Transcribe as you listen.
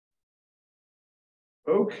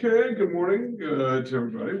Okay, good morning to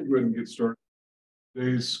everybody. We'll go ahead and get started with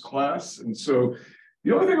today's class. And so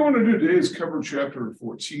the only thing I want to do today is cover chapter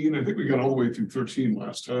 14. I think we got all the way through 13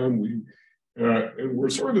 last time. And we're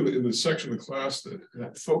sort of in the section of the class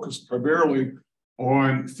that focused primarily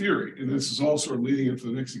on theory. And this is all sort of leading into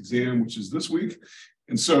the next exam, which is this week.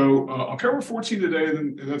 And so I'll cover 14 today,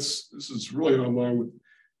 and this is really on line with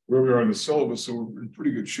where we are in the syllabus. So we're in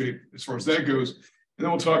pretty good shape as far as that goes. And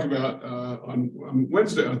then we'll talk about on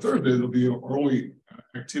Wednesday, on Thursday, there'll be our only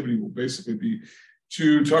activity will basically be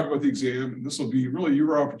to talk about the exam. And this will be really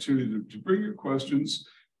your opportunity to bring your questions,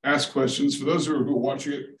 ask questions. For those who are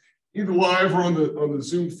watching it either live or on the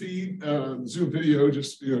Zoom feed, Zoom video,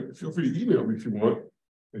 just feel free to email me if you want.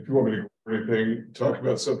 If you want me to go anything, talk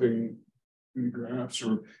about something, graphs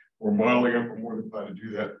or modeling, I'm more than glad to do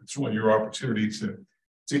that. It's really your opportunity to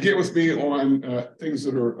get with me on things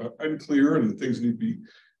that are unclear and things that need to be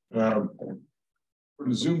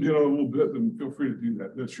zoomed in on a little bit, then feel free to do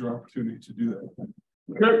that. That's your opportunity to do that.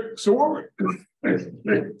 Okay, so what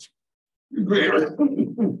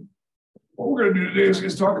we're going to do today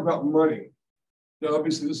is talk about money. Now,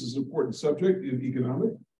 obviously, this is an important subject in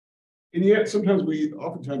economics, and yet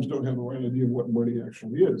oftentimes don't have the right idea of what money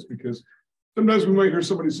actually is, because sometimes we might hear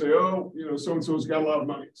somebody say, oh, so-and-so's got a lot of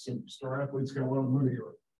money. Some star athlete's got a lot of money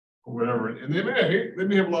or whatever. And they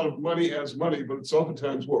may have a lot of money as money, but it's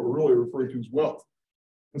oftentimes what we're really referring to as wealth.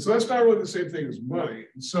 And so that's not really the same thing as money.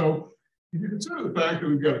 And so if you consider the fact that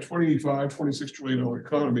we've got a $26 trillion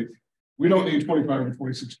economy, we don't need $25 or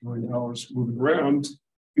 $26 trillion moving around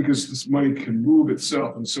because this money can move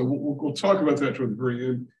itself. And so we'll talk about that toward the very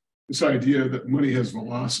end, this idea that money has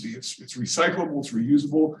velocity. It's recyclable, it's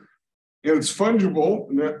reusable, and it's fungible.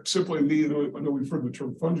 And that simply means, I know we've heard the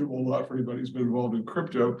term fungible a lot for anybody who's been involved in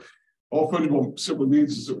crypto. All fungible simply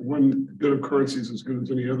means is that one bit of currency is as good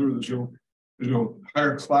as any other. There's no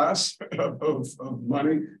higher class of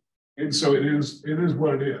money. And so it is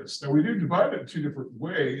what it is. Now, we do divide it in two different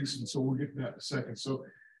ways, and so we'll get to that in a second. So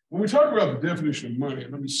when we talk about the definition of money,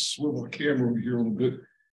 let me swivel the camera over here a little bit.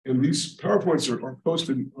 And these PowerPoints are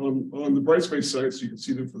posted on the Brightspace site, so you can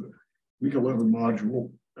see them for the week 11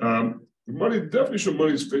 module. The definition of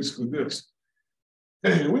money is basically this.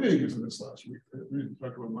 And we didn't get to this last week. We didn't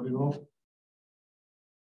talk about money at all.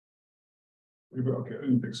 Okay, I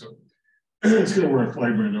didn't think so. It's going to where I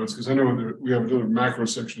flag my notes because I know we have another macro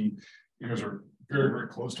section. You guys are very, very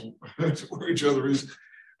close to where each other is.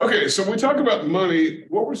 Okay, so when we talk about money,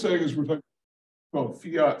 what we're saying is we're talking about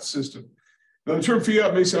fiat system. Now, the term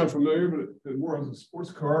fiat may sound familiar, but more as a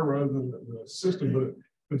sports car rather than the system.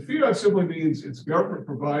 But fiat simply means it's government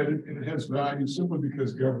provided and it has value simply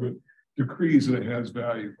because government decrees that it has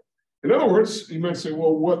value. In other words, you might say,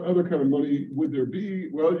 well, what other kind of money would there be?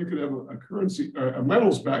 Well, you could have a currency, a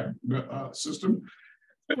metals-backed system,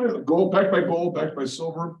 gold, backed by gold, backed by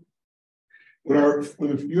silver. When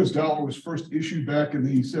the U.S. dollar was first issued back in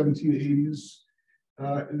the 1780s,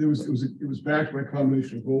 it was backed by a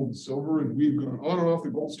combination of gold and silver, and we've gone on and off the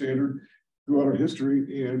gold standard throughout our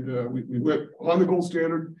history, and we went on the gold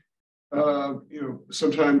standard.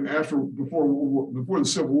 Sometime before the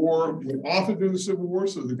Civil War, went off it during the Civil War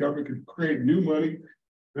so the government could create new money.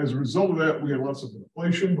 As a result of that, we had lots of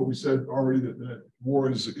inflation, but we said already that war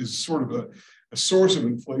is sort of a source of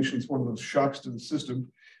inflation. It's one of those shocks to the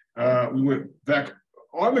system. We went back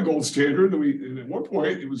on the gold standard, and at one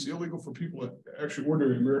point it was illegal for people, actually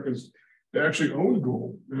ordinary Americans, to actually own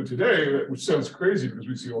gold. And today, which sounds crazy because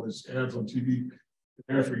we see all these ads on TV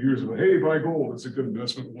after years of, hey, buy gold, it's a good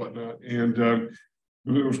investment and whatnot. And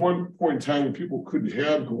there was one point in time when people couldn't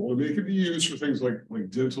have gold. I mean, it could be used for things like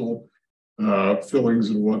dental fillings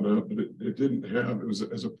and whatnot, but it didn't have, it was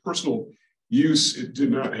as a personal use, it did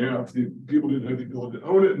not have, people didn't have the ability to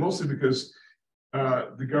own it, mostly because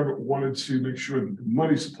the government wanted to make sure that the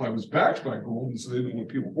money supply was backed by gold, and so they didn't want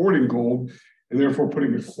people hoarding gold and therefore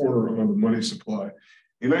putting a corner on the money supply.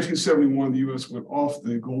 In 1971, the U.S. went off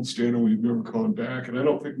the gold standard. We've never gone back, and I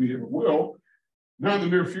don't think we ever will, not in the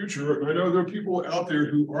near future. And I know there are people out there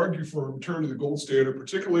who argue for a return to the gold standard,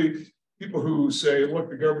 particularly people who say, look,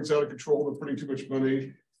 the government's out of control, they're printing too much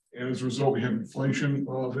money, and as a result, we have inflation.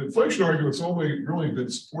 The inflation argument's only really been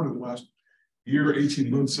supported in the last year,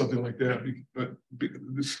 18 months, something like that. But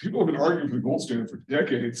people have been arguing for the gold standard for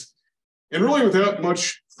decades, and really without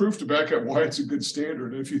much proof to back up why it's a good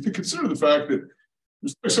standard. And if you consider the fact that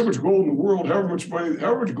there's so much gold in the world, however much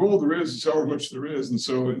gold there is however much there is. And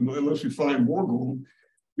so unless we find more gold,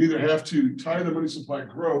 we either have to tie the money supply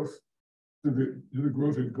growth to the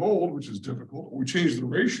growth in gold, which is difficult, or we change the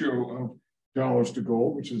ratio of dollars to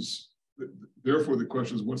gold, which is, therefore the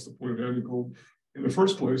question is, what's the point of having gold in the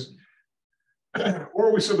first place?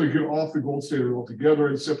 or we simply get off the gold standard altogether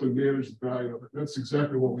and simply manage the value of it. That's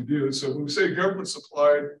exactly what we do. So when we say government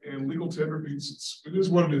supplied and legal tender means it is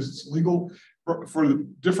what it is. It's legal for the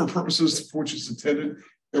different purposes for which it's intended.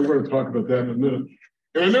 And we're going to talk about that in a minute.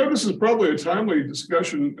 And I know this is probably a timely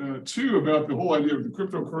discussion too about the whole idea of the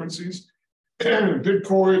cryptocurrencies and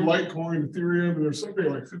Bitcoin, Litecoin, Ethereum, and there's something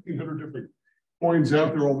like 1,500 different coins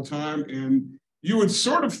out there all the time. And you would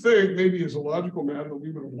sort of think maybe as a logical matter that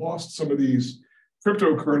we would have lost some of these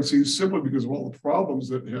cryptocurrencies simply because of all the problems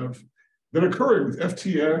that have been occurring with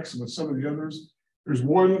FTX and with some of the others. There's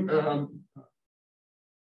one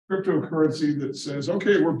cryptocurrency that says,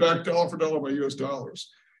 okay, we're backed dollar for dollar by US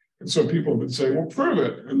dollars. And so people have been saying, well, prove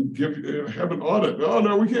it and have an audit. Oh,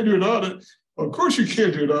 no, we can't do an audit. Well, of course you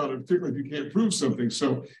can't do an audit, particularly if you can't prove something.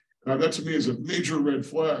 So that to me is a major red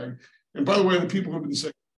flag. And by the way, the people who have been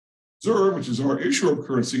saying Reserve, which is our issuer of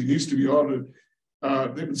currency, needs to be audited.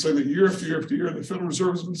 They've been saying that year after year after year, and the Federal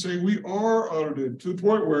Reserve has been saying we are audited to the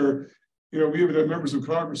point where, we even have members of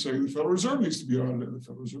Congress saying the Federal Reserve needs to be audited. And the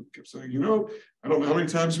Federal Reserve kept saying, I don't know how many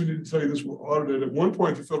times we need to tell you this, we're audited. At one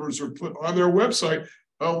point, the Federal Reserve put on their website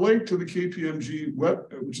a link to the KPMG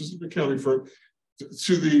web, which is an accounting firm,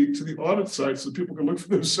 to the audit site so people can look for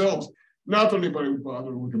themselves. Not that anybody would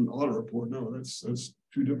bother to look at an audit report. No, that's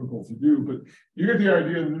too difficult to do. But you get the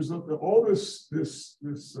idea that there's all this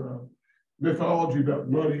mythology about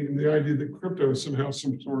money and the idea that crypto is somehow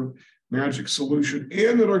some sort of magic solution,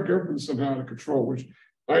 and that our government is somehow out of control, which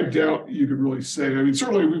I doubt you could really say. I mean,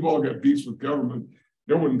 certainly we've all got beefs with government.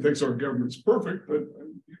 No one thinks our government's perfect, but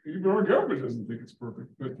even our government doesn't think it's perfect.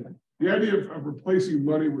 But the idea of replacing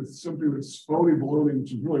money with something that's phony baloney,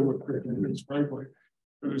 which is really what crypto is, frankly,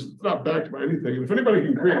 and it's not backed by anything. And if anybody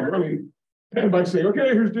can create money, and by saying, okay,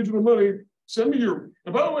 here's digital money, send me your,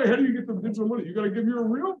 and by the way, how do you get the digital money? You got to give your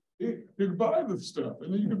real, you can buy the stuff,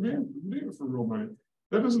 and then you can redeem it for real money.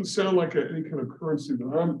 That doesn't sound like any kind of currency that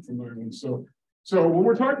I'm familiar with. So when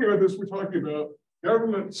we're talking about this, we're talking about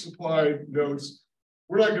government supplied notes.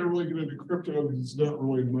 We're not going to really get into crypto because it's not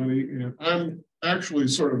really money. And I'm actually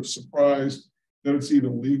sort of surprised that it's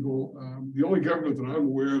even legal. The only government that I'm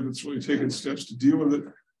aware of that's really taken steps to deal with it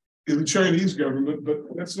is the Chinese government, but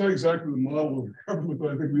that's not exactly the model of government that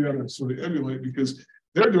I think we ought to sort of emulate, because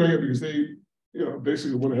they're doing it because they,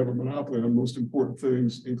 basically want to have a monopoly on most important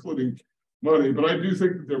things, including money. But I do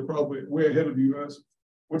think that they're probably way ahead of the US.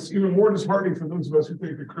 What's even more disheartening for those of us who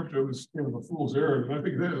think that crypto is kind of a fool's errand, and I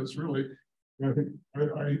think it is really, I think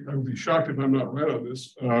I would be shocked if I'm not right on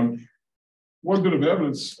this. One bit of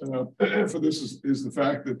evidence for this is the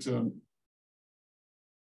fact that,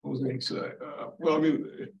 what was I going to say? Well, I mean,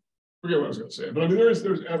 forget what I was going to say, but I mean, there's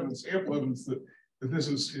evidence, ample evidence that this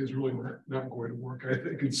is really not going to work. I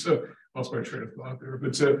think it's lost my train of thought there,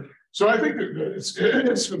 but so I think that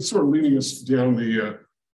it's been sort of leading us down the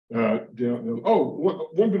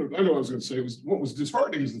one bit of, I know I was going to say was what was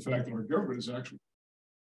disheartening is the fact that our government is actually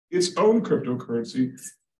its own cryptocurrency.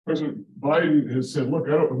 President Biden has said, look,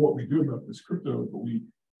 I don't know what we do about this crypto, but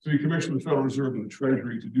so he commissioned the Federal Reserve and the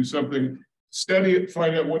Treasury to do something, study it,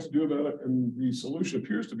 find out what to do about it. And the solution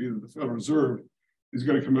appears to be that the Federal Reserve is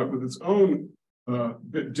going to come up with its own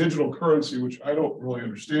digital currency, which I don't really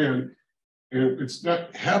understand. And it's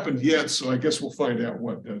not happened yet, so I guess we'll find out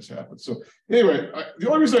what does happen. So anyway, the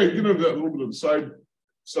only reason I get into that little bit of the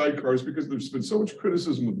sidecar is because there's been so much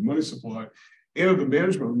criticism of the money supply and of the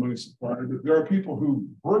management of the money supply that there are people who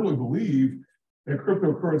firmly believe that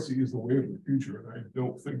cryptocurrency is the way of the future. And I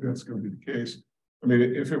don't think that's going to be the case. I mean,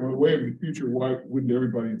 if it were the way of the future, why wouldn't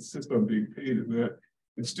everybody insist on being paid in that?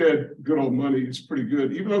 Instead, good old money is pretty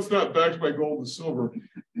good. Even though it's not backed by gold and silver,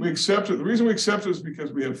 we accept it. The reason we accept it is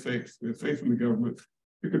because we have faith. We have faith in the government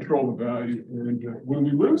to control the value. And when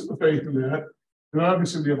we lose the faith in that, then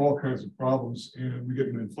obviously we have all kinds of problems and we get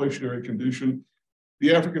an inflationary condition.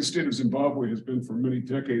 The African state of Zimbabwe has been for many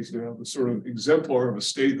decades now the sort of exemplar of a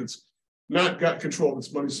state that's not got control of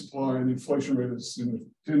its money supply, and the inflation rate is in the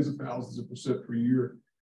tens of thousands of percent per year,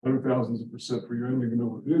 100,000% per year. I don't even know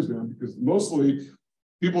what it is now, because mostly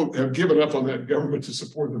people have given up on that government to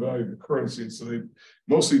support the value of the currency. And so they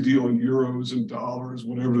mostly deal in euros and dollars,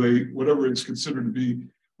 whatever it's considered to be,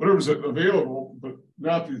 whatever's available, but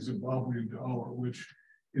not the Zimbabwean dollar, which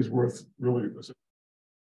is worth really.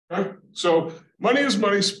 Okay? So money is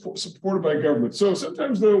money supported by government. So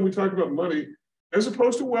sometimes though, when we talk about money, as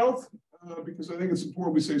opposed to wealth, because I think it's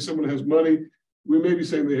important we say someone has money, we may be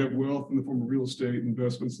saying they have wealth in the form of real estate,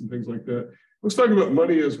 investments, and things like that. Let's talk about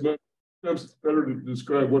money as money. Sometimes it's better to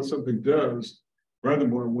describe what something does rather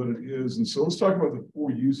than what it is. And so let's talk about the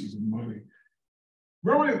four uses of money.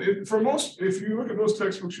 Really, for most, if you look at most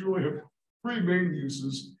textbooks, you really have three main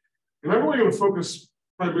uses. And I'm only going to focus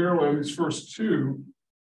primarily on these first two.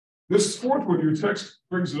 This fourth one, your text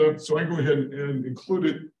brings it up, so I go ahead and include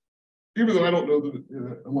it, even though I don't know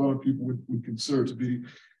that a lot of people would consider it to be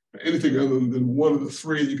anything other than one of the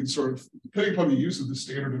three. You can sort of, depending upon the use of the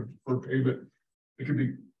standard of deferred payment, it can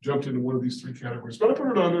be jumped into one of these three categories. But I put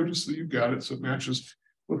it on there just so you've got it, so it matches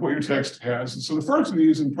with what your text has. And so the first of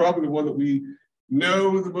these, and probably the one that we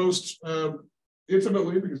know the most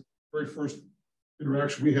intimately, because the very first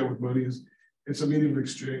interaction we have with money is it's a medium of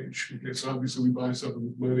exchange. Okay, so obviously we buy something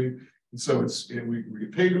with money, and so we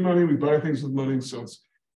get paid in money, we buy things with money. So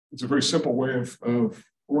it's a very simple way of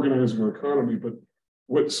organizing our economy. But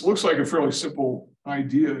what looks like a fairly simple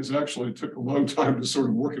idea is actually took a long time to sort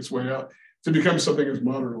of work its way out to become something as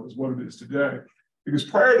modern as what it is today. Because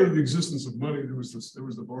prior to the existence of money, there was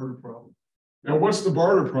the barter problem. Now, what's the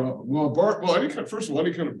barter problem? Well, first of all,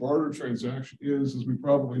 any kind of barter transaction is, as we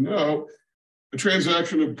probably know, a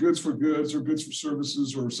transaction of goods for goods or goods for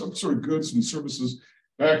services or some sort of goods and services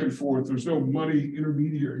back and forth. There's no money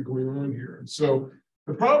intermediary going on here. And so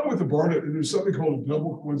the problem with the barter, there's something called a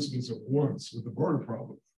double coincidence at once with the barter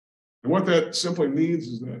problem. And what that simply means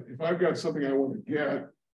is that if I've got something I want to get,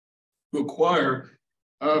 to acquire,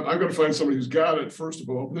 I've got to find somebody who's got it, first of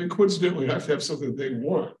all, but then coincidentally I have to have something that they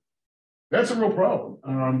want. That's a real problem.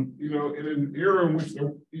 In an era in which,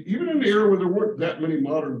 even in an era where there weren't that many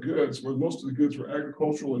modern goods, where most of the goods were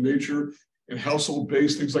agricultural in nature and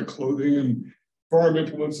household-based, things like clothing and farm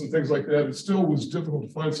implements and things like that, it still was difficult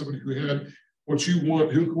to find somebody who had what you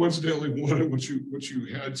want, who coincidentally wanted what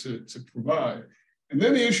you had to provide. And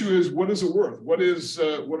then the issue is, what is it worth? What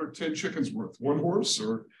are 10 chickens worth? One horse?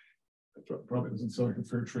 Or probably doesn't sound like a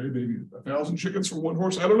fair trade, maybe 1,000 chickens for one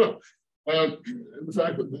horse? I don't know. The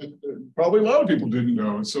fact that probably a lot of people didn't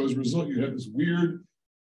know. And so as a result, you had this weird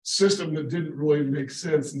system that didn't really make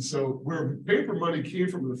sense. And so where paper money came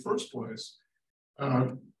from in the first place,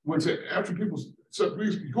 was after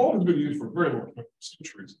gold has been used for a very long time,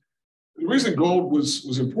 centuries. The reason gold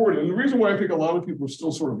was important, and the reason why I think a lot of people are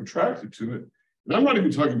still sort of attracted to it, and I'm not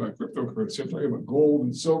even talking about cryptocurrency, I'm talking about gold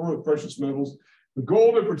and silver and precious metals. The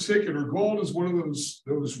gold in particular, gold is one of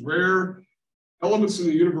those rare elements in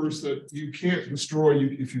the universe that you can't destroy.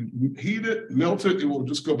 If you heat it, melt it, it will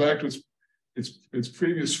just go back to its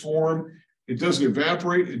previous form. It doesn't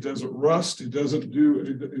evaporate, it doesn't rust, it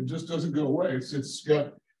just doesn't go away. It's got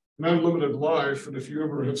an unlimited life. And if you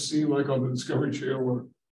ever have seen, like on the Discovery Channel or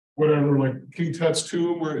whatever, like King Tut's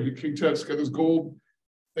tomb, where King Tut's got this gold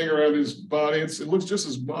thing around his body, it looks just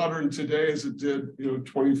as modern today as it did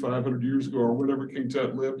 2,500 years ago or whenever King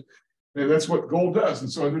Tut lived. And that's what gold does.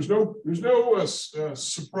 And so there's no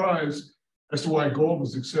surprise as to why gold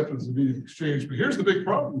was accepted as a medium of exchange. But here's the big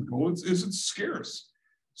problem with gold: it's scarce.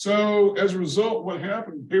 So as a result, what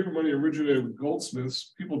happened? Paper money originated with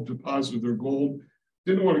goldsmiths. People deposited their gold,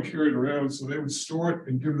 didn't want to carry it around, so they would store it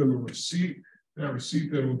and give them a receipt. That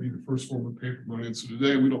receipt then would be the first form of paper money. And so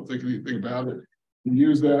today we don't think anything about it. We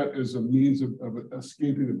use that as a means of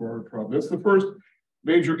escaping the barter problem. That's the first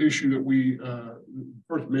major issue that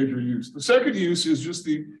first major use. The second use is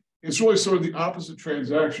it's really sort of the opposite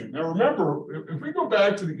transaction. Now remember, if we go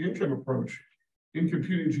back to the income approach in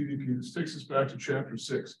computing GDP, this takes us back to chapter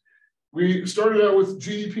 6. We started out with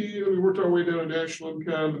GDP, and we worked our way down to national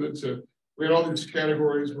income, and then we had all these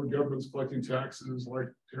categories where government's collecting taxes like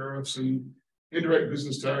tariffs and indirect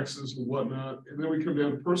business taxes and whatnot. And then we come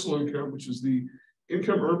down to personal income, which is the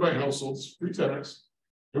income earned by households, pre-tax,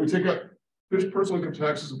 and we take out personal income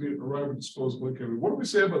taxes and we arrive at disposable income. And what do we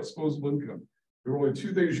say about disposable income? There are only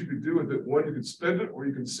two things you can do with it. One, you can spend it or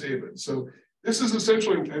you can save it. So this is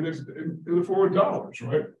essentially in the form of dollars,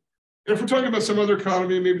 right? And if we're talking about some other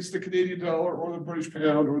economy, maybe it's the Canadian dollar or the British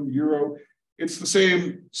pound or the euro, it's the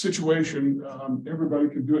same situation. Everybody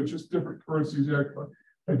can do it, just different currencies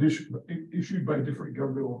issued by different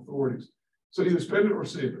governmental authorities. So either spend it or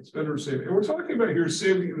save it, spend it or save it. And we're talking about here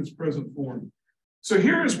saving in its present form. So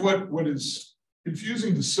here is what is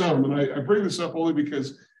confusing to some, and I bring this up only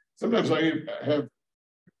because sometimes I have a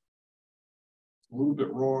little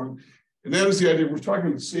bit wrong, and that is the idea we're talking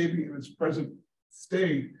about saving in its present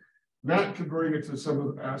state, not converting it to some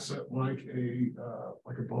other asset like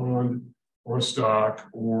a bond or a stock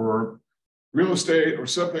or real estate or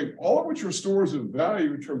something, all of which are stores of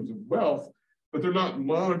value in terms of wealth, but they're not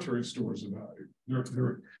monetary stores of value.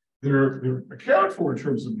 They're accounted for in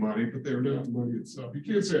terms of money, but they're not money itself. You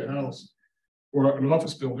can't say a house or an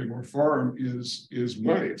office building or a farm is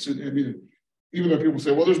money. Even though people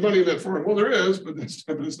say, well, there's money in that farm. Well, there is, but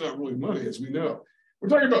it's not really money, as we know. We're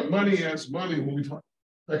talking about money as money when we talk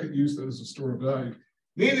second use that as a store of value.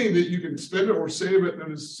 meaning that you can spend it or save it,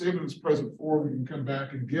 and save it in its present form. You can come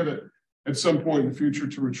back and get it at some point in the future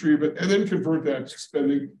to retrieve it, and then convert that to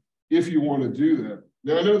spending if you want to do that.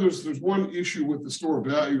 Now, I know there's one issue with the store of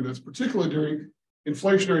value, and that's particularly during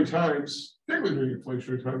inflationary times,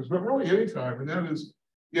 but really any time, and that is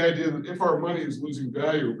the idea that if our money is losing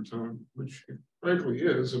value over time, which it frankly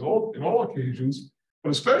is in all occasions, but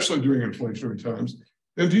especially during inflationary times,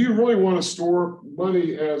 then do you really want to store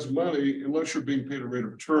money as money unless you're being paid a rate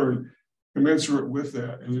of return commensurate with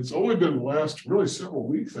that? And it's only been the last really several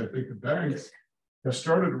weeks, I think, the banks have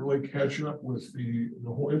started to really catch up with the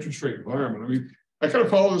whole interest rate environment. I mean, I kind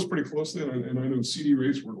of follow this pretty closely, and I know CD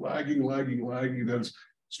rates were lagging. That's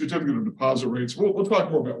certificate of deposit rates. We'll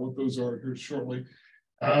talk more about what those are here shortly.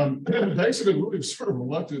 Banks have been really sort of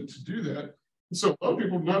reluctant to do that. And so a lot of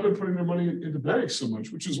people have not been putting their money into banks so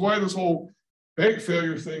much, which is why this whole bank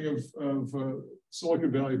failure thing of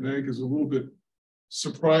Silicon Valley Bank is a little bit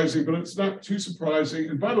surprising, but it's not too surprising.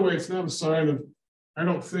 And by the way, it's not a sign of, I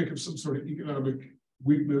don't think, of some sort of economic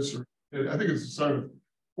weakness, or I think it's a sign of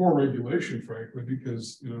poor regulation, frankly,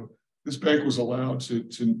 because this bank was allowed to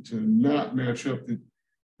not match up the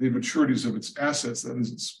maturities of its assets, that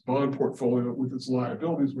is its bond portfolio, with its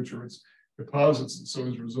liabilities, which are its deposits. And so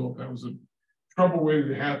as a result, that was a trouble waiting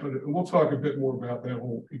to happen. And we'll talk a bit more about that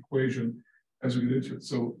whole equation as we get into it.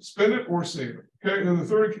 So spend it or save it. Okay. And then the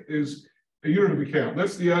third is a unit of account.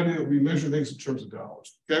 That's the idea that we measure things in terms of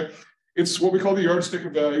dollars. Okay. It's what we call the yardstick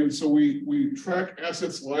of value. And so we track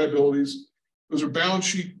assets, liabilities. Those are balance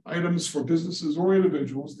sheet items for businesses or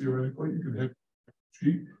individuals. Theoretically, you could have a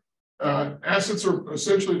sheet. Assets are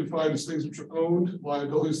essentially defined as things which are owned,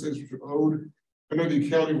 liabilities, things which are owed. I know the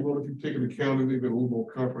accounting world, if you take an accounting, they've got a little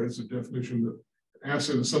more comprehensive definition that an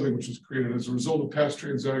asset is something which is created as a result of past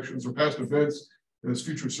transactions or past events and its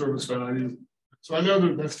future service value. So I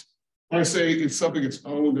know that's, when I say it's something that's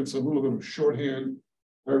owned, it's a little bit of shorthand.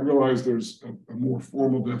 I realize there's a more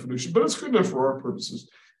formal definition, but it's good enough for our purposes.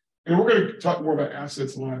 And we're going to talk more about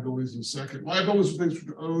assets and liabilities in a second. Liabilities are things which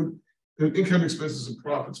are owed, and income, expenses, and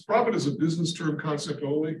profits. Profit is a business term concept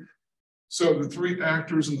only. So the three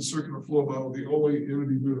actors in the circular flow model, the only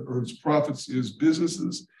entity that earns profits is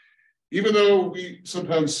businesses. Even though we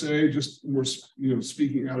sometimes say, just more,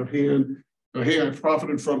 speaking out of hand, hey, I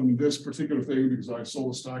profited from this particular thing because I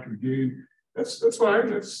sold a stock at a gain. That's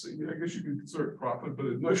fine. I guess you can consider it profit, but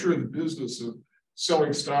unless you're in the business of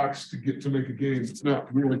selling stocks to make a gain, it's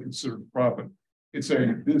not really considered profit. It's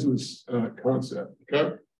a business concept.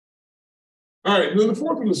 Okay. All right. And then the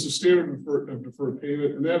fourth one is the standard of deferred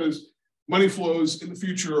payment, and that is money flows in the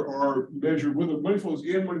future are measured, whether money flows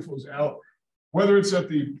in, money flows out, whether it's at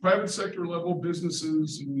the private sector level,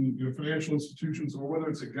 businesses and financial institutions, or whether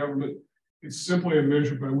it's at government. It's simply a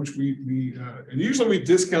measure by which and usually we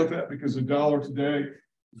discount that because a dollar today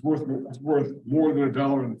is worth more than a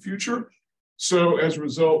dollar in the future. So as a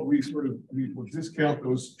result, we will discount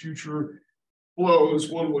those future flows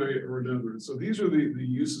one way or another. So these are the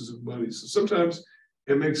uses of money. So sometimes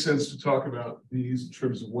it makes sense to talk about these in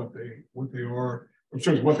terms of what they are, in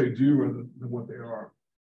terms of what they do rather than what they are.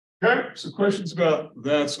 Okay, so questions about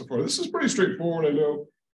that so far. This is pretty straightforward. I know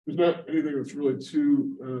there's not anything that's really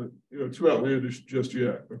too outlandish just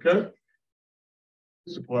yet. Okay,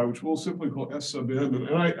 supply, which we'll simply call S sub n, and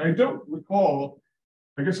I don't recall.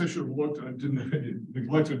 I guess I should have looked, and I didn't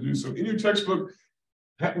neglect to do so. In your textbook,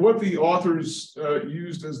 what the authors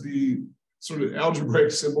used as the sort of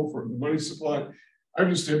algebraic symbol for the money supply, I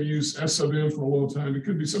just have used S sub n for a long time. It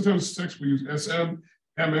could be sometimes text we use SM,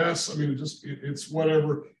 MS. I mean, it's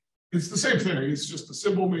whatever. It's the same thing. It's just the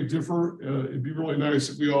symbol may differ. It'd be really nice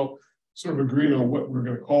if we all sort of agreed on what we're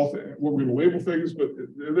going to call things, what we're going to label things, but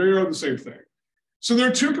they are the same thing. So there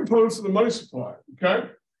are two components of the money supply. Okay,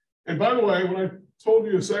 and by the way, when I told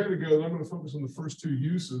you a second ago that I'm going to focus on the first two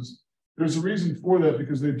uses, there's a reason for that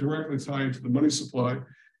because they directly tie into the money supply.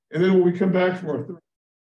 And then when we come back from our third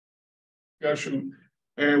discussion,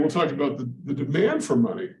 and we'll talk about the demand for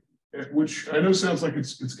money, which I know sounds like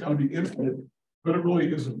it's got to be infinite, but it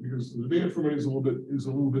really isn't, because the demand for money is a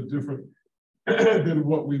little bit different than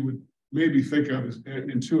what we would maybe think of as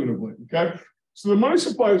intuitively. Okay, so the money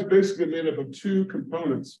supply is basically made up of two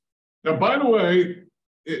components. Now, by the way,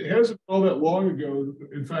 it hasn't all that long ago.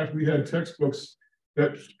 In fact, we had textbooks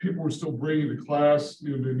that people were still bringing to class.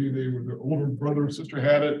 Maybe their older brother or sister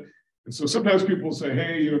had it, and so sometimes people will say,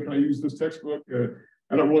 "Hey, can I use this textbook?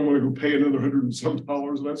 I don't really want to go pay another $100 and some."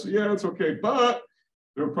 And I say, "Yeah, it's okay, but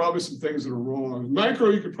there are probably some things that are wrong. Macro,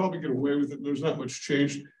 you could probably get away with it. There's not much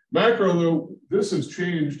change. Macro, though, this has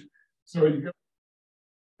changed. So you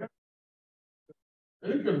got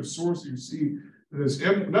any kind of source you see There's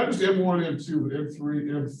not just M1, M2, but M3,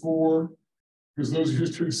 M4, because those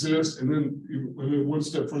used to exist. And then one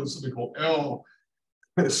step further, something called L.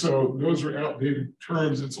 So those are outdated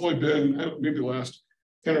terms. It's only been maybe the last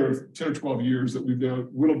 10 or 12 years that we've now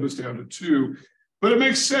whittled this down to 2. But it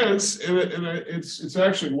makes sense, and it's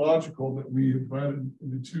actually logical that we divided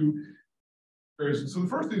into 2 areas. So the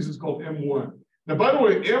first thing is called M1. Now, by the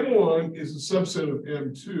way, M1 is a subset of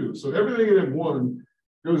M2. So everything in M1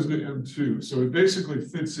 goes into M2. So it basically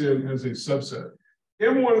fits in as a subset.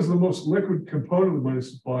 M1 is the most liquid component of the money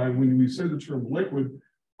supply. And when we say the term liquid,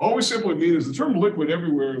 all we simply mean is the term liquid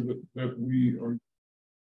everywhere that we are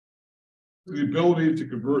the ability to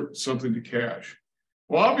convert something to cash.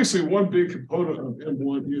 Well, obviously, one big component of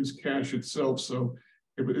M1 is cash itself. So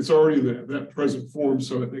it's already in that present form.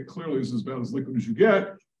 So it clearly is about as liquid as you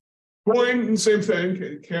get. Coin, same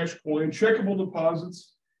thing, cash coin, checkable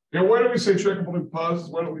deposits. Now, why don't we say checkable deposits?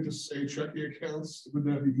 Why don't we just say checking accounts? Would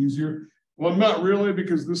that be easier? Well, not really,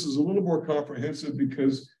 because this is a little more comprehensive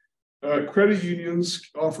because credit unions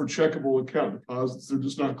offer checkable account deposits. They're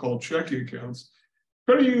just not called checking accounts.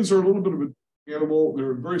 Credit unions are a little bit of an animal.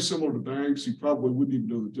 They're very similar to banks. You probably wouldn't even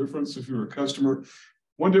know the difference if you're a customer.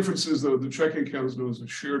 One difference is that the checking account is known as a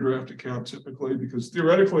share draft account typically, because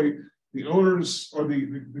theoretically, the owners or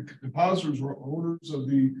the depositors are owners of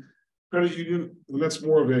the credit union. And that's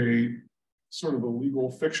more of a sort of a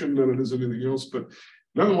legal fiction than it is anything else. But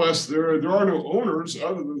nonetheless, there are no owners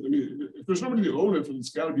other than, I mean, if there's nobody to own it, then it's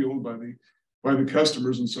got to be owned by the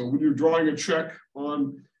customers. And so when you're drawing a check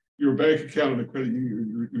on your bank account in a credit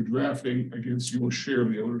union, you're drafting against your share of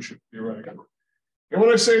the ownership, theoretically. And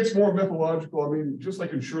when I say it's more methodological, I mean, just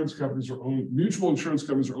like insurance companies are owned, mutual insurance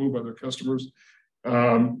companies are owned by their customers.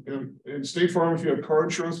 And State Farm, if you have car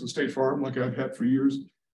insurance with State Farm, like I've had for years,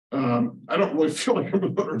 I don't really feel like I'm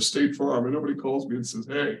an owner of State Farm, and nobody calls me and says,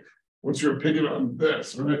 "Hey, what's your opinion on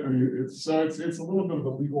this?" Right? I mean, it's a little bit of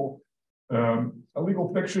a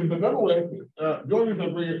legal fiction, but nonetheless, the only reason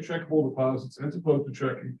I bring up checkable deposits as opposed to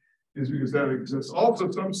checking is because that exists. Also,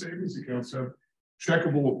 some savings accounts have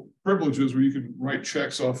checkable privileges where you can write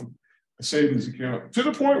checks off of a savings account, to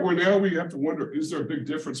the point where now we have to wonder, is there a big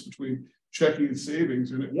difference between checking and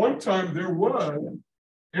savings? And at one time there was,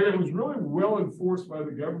 and it was really well enforced by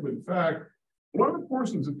the government. In fact, one of the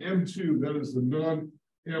portions of M2, that is the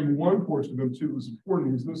non-M1 portion of M2, was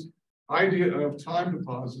important, was this idea of time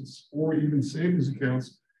deposits or even savings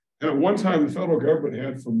accounts. And at one time, the federal government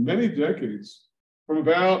had, for many decades, from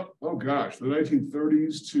about, the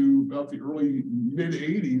 1930s to about the early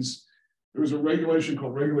mid-80s, there was a regulation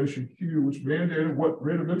called Regulation Q, which mandated what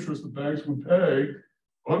rate of interest the banks would pay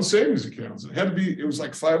on savings accounts. It had to be, it was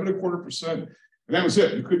like 5.25%. And that was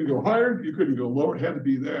it. You couldn't go higher, you couldn't go lower, it had to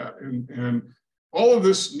be that. And all of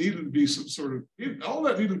this needed to be some sort of, all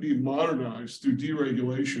that needed to be modernized through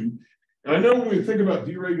deregulation. And I know when we think about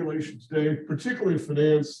deregulation today, particularly in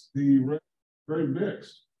finance, the very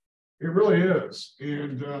mixed. It really is.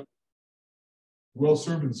 And well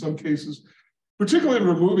served in some cases, particularly in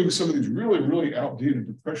removing some of these really, really outdated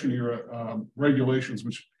Depression era regulations,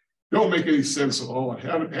 which don't make any sense at all. It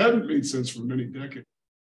hadn't made sense for many decades.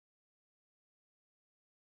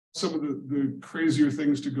 Some of the crazier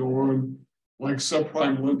things to go on, like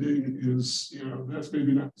subprime lending, is, that's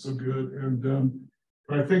maybe not so good. And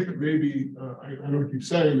I think that maybe, I don't keep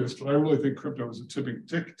saying this, but I really think crypto is a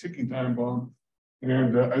ticking time bomb.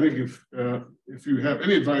 And I think if you have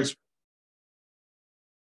any advice,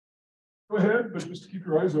 go ahead, but just keep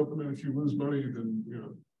your eyes open. And if you lose money, then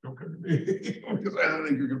don't come to me, because I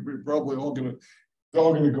think you're going to be probably all going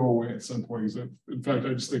to go away at some point. In fact,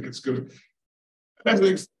 I just think it's going to. I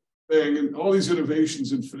think thing, and all these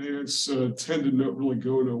innovations in finance tend to not really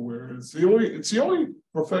go nowhere. It's the only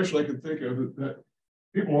profession I can think of that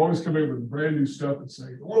people always come in with brand new stuff and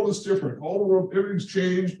say the world is different. All the world, everything's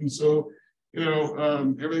changed, and so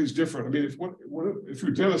everything's different. I mean, if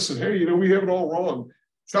your dentist said, "Hey, we have it all wrong.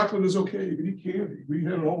 Chocolate is okay. You can eat candy. We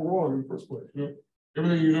had it all wrong in the first place.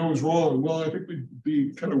 Everything is wrong." Well, I think we'd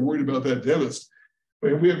be kind of worried about that dentist.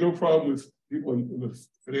 But we have no problem with people in the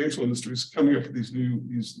financial industries coming up with these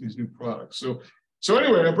new products. So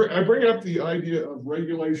anyway, I bring up the idea of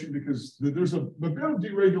regulation because there's a bit of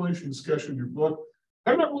deregulation discussion in your book.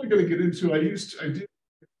 I'm not really going to get into. I did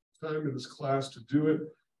time in this class to do it,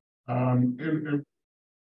 and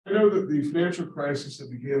I know that the financial crisis that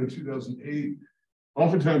began in 2008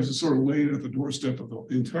 oftentimes is sort of laid at the doorstep of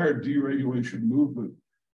the entire deregulation movement.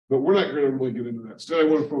 But we're not going to really get into that. Instead, I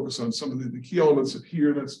want to focus on some of the key elements of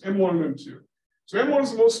here. That's M1 and M2. So M1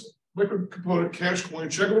 is the most liquid component, cash coin,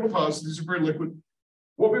 checkable deposits. These are very liquid.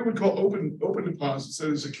 What we would call open deposits,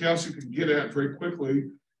 that is accounts you can get at very quickly.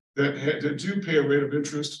 that do pay a rate of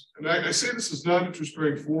interest. And I say this is not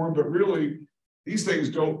interest-bearing form, but really, these things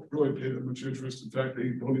don't really pay that much interest. In fact, they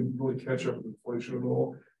don't even really catch up with inflation at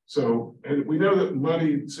all. So, and we know that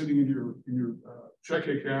money sitting in your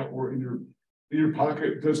checking account or in your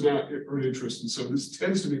pocket does not earn interest. And so this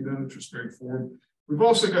tends to be non-interest-bearing form. We've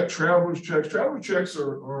also got traveler's checks. Traveler's checks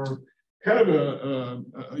are kind of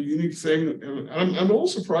a unique thing. And I'm a little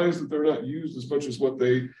surprised that they're not used as much as what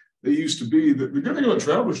they used to be. The good thing about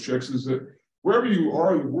traveler's checks is that wherever you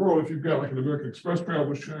are in the world, if you've got like an American Express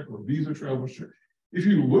traveler's check or a Visa traveler's check, if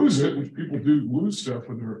you lose it, which people do lose stuff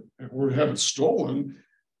when or have it stolen,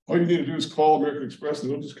 all you need to do is call American Express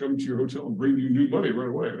and they'll just come to your hotel and bring you new money right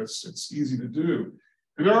away. It's easy to do.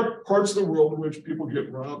 And there are parts of the world in which people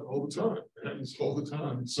get robbed all the time. It happens all the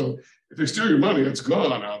time. So if they steal your money, it's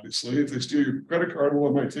gone, obviously. If they steal your credit card,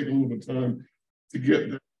 well, it might take a little bit of time to get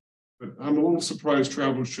there. But I'm a little surprised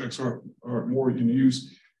traveler's checks aren't more in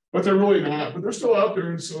use, but they're really not. But they're still out there,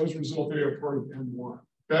 and so as a result, they are part of M1.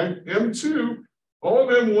 Okay, M2, all of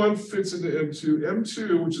M1 fits into M2.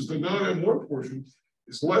 M2, which is the non-M1 portion,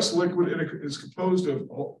 is less liquid and it is composed of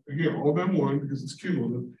all of M1 because it's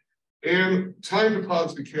cumulative and time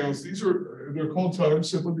deposit accounts. They're called time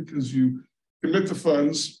simply because you commit the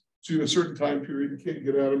funds to a certain time period. You can't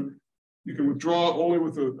get at them. You can withdraw only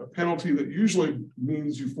with a penalty that usually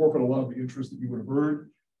means you forfeit a lot of the interest that you would have earned.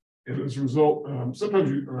 And as a result, sometimes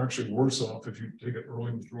you are actually worse off if you take an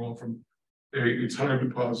early withdrawal from a time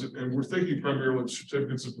deposit. And we're thinking primarily of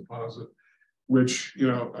certificates of deposit, which,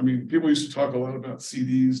 I mean, people used to talk a lot about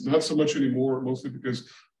CDs, not so much anymore, mostly because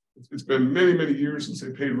it's been many, many years since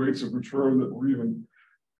they paid rates of return that were even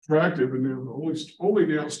attractive, and they're only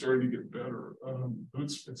now starting to get better. But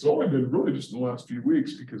it's only been really just in the last few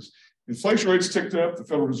weeks because inflation rates ticked up, the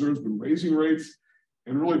Federal Reserve's been raising rates,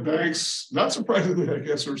 and really banks, not surprisingly, I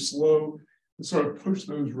guess, are slow to sort of push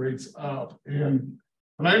those rates up. And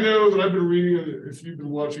I know that I've been reading, if you've been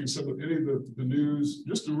watching any of the news,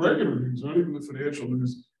 just the regular news, not even the financial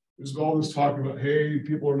news, there's all this talk about, hey,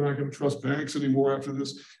 people are not going to trust banks anymore after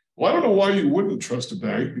this. Well, I don't know why you wouldn't trust a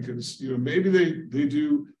bank because, maybe they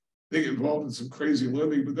get involved in some crazy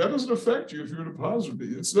lending, but that doesn't affect you if you're a depositor.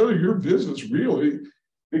 It's none of your business, really,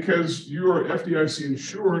 because you are FDIC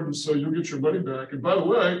insured, and so you'll get your money back. And by the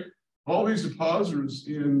way, all these depositors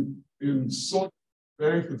in Silicon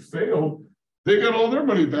Bank that failed, they got all their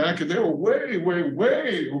money back, and they were way, way,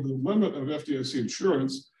 way over the limit of FDIC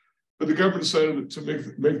insurance. But the government decided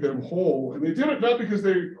to make them whole, and they did it not because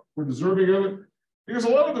they were deserving of it, because a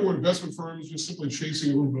lot of them were investment firms just simply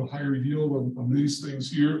chasing a little bit higher yield on these things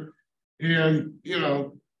here. And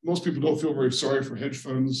most people don't feel very sorry for hedge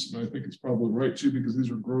funds, and I think it's probably right too, because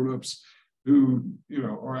these are grown-ups who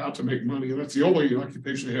are out to make money, and that's the only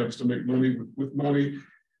occupation they have is to make money with money.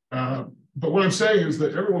 But what I'm saying is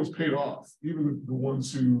that everyone's paid off, even the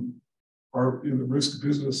ones who are in the risk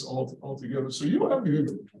business altogether. So you don't have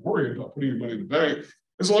to worry about putting your money in the bank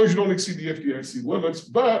as long as you don't exceed the FDIC limits.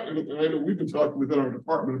 But, and I know we've been talking within our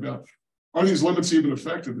department about, are these limits even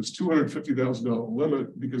effective? This $250,000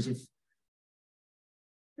 limit, because of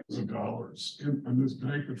dollars in this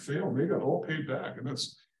bank that failed, they got all paid back. And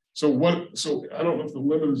so I don't know if the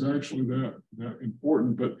limit is actually that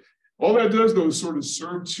important, but all that does, though, is sort of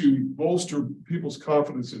serve to bolster people's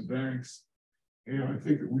confidence in banks. And I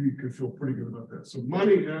think that we could feel pretty good about that. So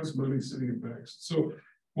money as money sitting in banks. So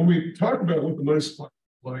when we talk about what the money supply is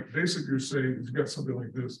like, basically you're saying you've got something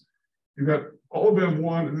like this. You've got all of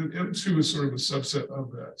M1, and then M2 is sort of a subset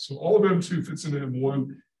of that. So all of M2 fits into M1.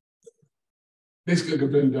 Basically, like a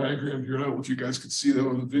Venn diagram here. I don't know if you guys could see that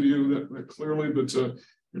on the video that clearly, but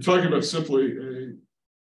you're talking about simply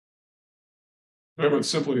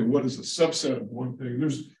what is a subset of one thing.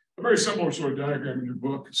 There's a very similar sort of diagram in your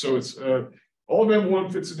book. So it's all of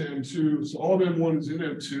M1 fits into M2. So all of M1 is in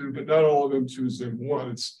M2, but not all of M2 is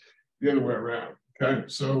M1. It's the other way around. Okay.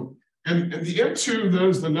 So, and the M2, that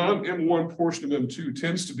is the non-M1 portion of M2,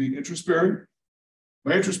 tends to be interest bearing.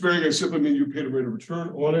 By interest bearing, I simply mean you paid a rate of return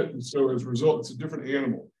on it. And so as a result, it's a different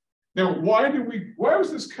animal. Now, why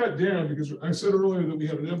was this cut down? Because I said earlier that we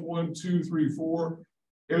had an M1, 2, 3, 4.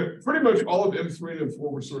 And pretty much all of M3 and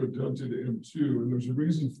M4 were sort of dumped into M2, and there's a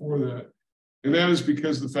reason for that. And that is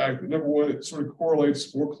because of the fact that, number one, it sort of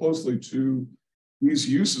correlates more closely to these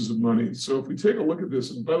uses of money. So if we take a look at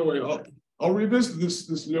this, and by the way, I'll revisit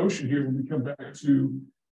this notion here when we come back to,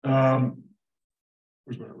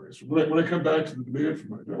 where's my eraser? When I come back to the demand for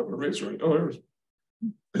money, do I have an eraser? Oh,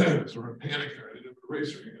 there's sort of panic there. I didn't have an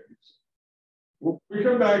eraser yet. When we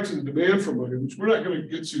come back to the demand for money, which we're not going to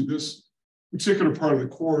get to this particular part of the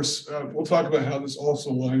course, we'll talk about how this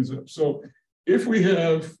also lines up. So if we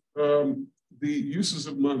have the uses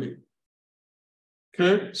of money.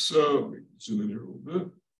 Okay, so let me zoom in here a little bit.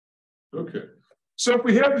 Okay, so if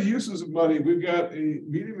we have the uses of money, we've got a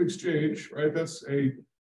medium of exchange, right? That's a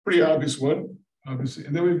pretty obvious one, obviously.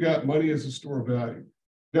 And then we've got money as a store of value.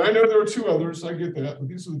 Now, I know there are two others, I get that, but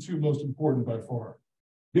these are the two most important by far.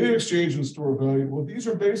 Medium of exchange and store of value. Well, these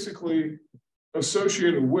are basically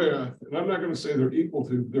associated with, and I'm not going to say they're equal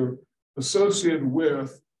to, they're associated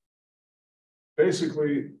with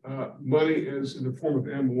basically money is in the form of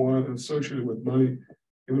M1 and associated with money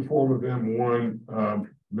in the form of M1,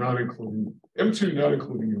 not including M2, not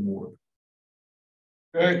including M1.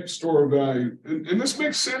 Okay, store of value. And this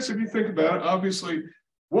makes sense if you think about it. Obviously,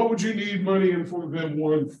 what would you need money in the form of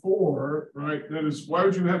M1 for, right? That is, why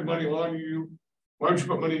would you have money on you? Why would you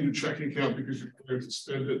put money in your checking account? Because you're going to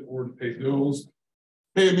spend it or to pay bills,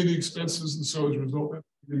 pay immediate expenses, and so as a result, that's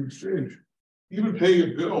medium exchange. Even paying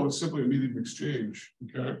a bill is simply a medium exchange,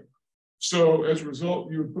 okay? So as a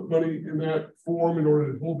result, you would put money in that form in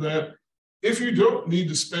order to hold that. If you don't need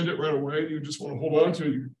to spend it right away, you just want to hold on to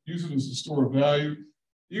it, you use it as a store of value,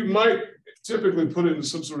 you might typically put it into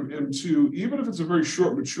some sort of M2, even if it's a very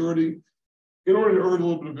short maturity, in order to earn a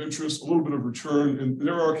little bit of interest, a little bit of return. And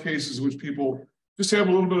there are cases in which people just have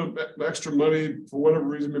a little bit of extra money for whatever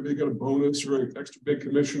reason. Maybe they got a bonus or an extra big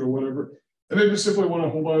commission or whatever. And they just simply want to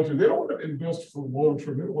hold on to it. They don't want to invest for the long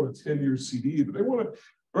term. They don't want a 10-year CD, but they want to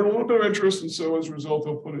earn a little bit of interest. And so as a result,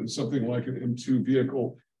 they'll put it in something like an M2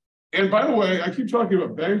 vehicle. And by the way, I keep talking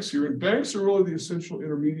about banks here, and banks are really the essential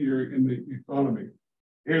intermediary in the economy.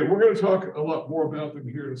 And we're going to talk a lot more about them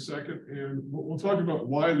here in a second. And we'll talk about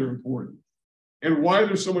why they're important and why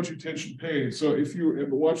there's so much attention paid. So if you have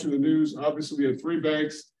been watching the news, obviously we had 3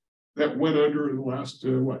 banks that went under in the last,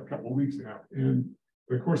 couple of weeks now. And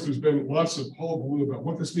of course, there's been lots of hullabaloo about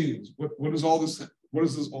what this means. What does all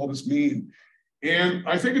this mean? And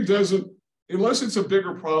I think it doesn't, unless it's a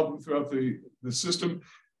bigger problem throughout the system,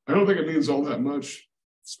 I don't think it means all that much,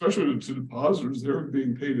 especially to depositors. They're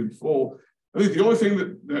being paid in full. I think the only thing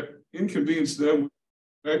that inconvenienced them,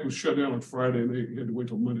 the bank was shut down on Friday and they had to wait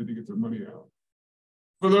till Monday to get their money out.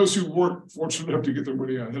 For those who weren't fortunate enough to get their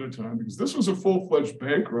money out ahead of time, because this was a full-fledged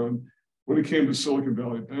bank run when it came to Silicon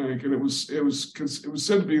Valley Bank, and it was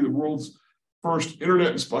said to be the world's first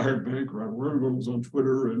internet-inspired bank run, where everyone was on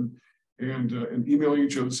Twitter and emailing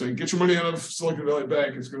each other saying, "Get your money out of Silicon Valley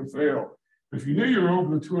Bank; it's going to fail." If you knew you were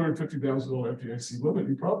over the $250,000 FDIC limit,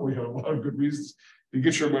 you probably had a lot of good reasons to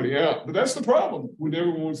get your money out. But that's the problem when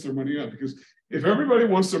everyone wants their money out, because if everybody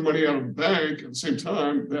wants their money out of the bank at the same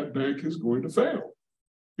time, that bank is going to fail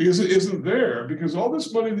because it isn't there. Because all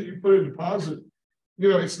this money that you put in deposit,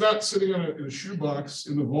 it's not sitting in a shoebox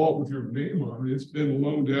in the vault with your name on it. It's been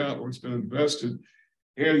loaned out or it's been invested.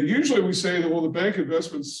 And usually we say that, well, the bank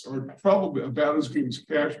investments are probably about as good as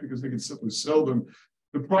cash because they can simply sell them.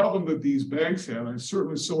 The problem that these banks had, and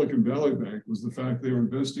certainly Silicon Valley Bank, was the fact they were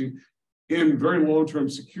investing in very long-term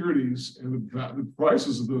securities, and the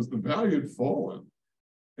prices of those, the value had fallen.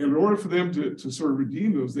 And in order for them to sort of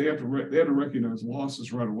redeem those, they had to recognize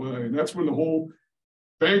losses right away. And that's when the whole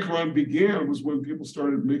bank run began, was when people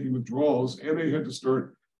started making withdrawals, and they had to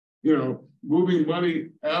start, moving money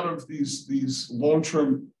out of these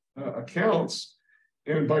long-term accounts.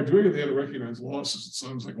 And by doing it, they had to recognize losses. So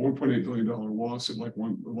it was like $1.8 billion loss in the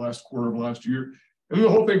last quarter of last year. And then the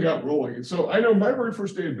whole thing got rolling. And so I know my very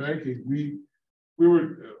first day in banking, we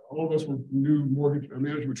were, all of us were new mortgage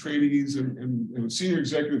management trainees, and senior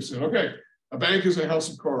executives said, okay, a bank is a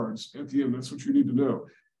house of cards. At the end, that's what you need to know.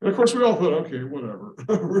 And of course, we all thought, okay, whatever.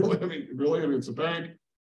 really, it's a bank.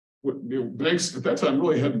 Banks at that time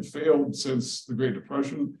really hadn't failed since the Great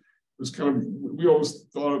Depression. It was kind of, we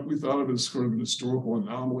thought of it as sort of an historical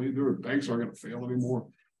anomaly. Banks aren't going to fail anymore.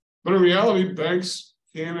 But in reality, banks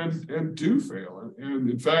can and do fail. And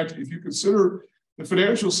in fact, if you consider the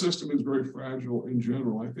financial system is very fragile in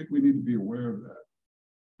general, I think we need to be aware of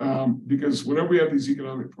that. Because whenever we have these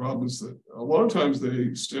economic problems, that a lot of times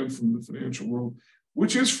they stem from the financial world,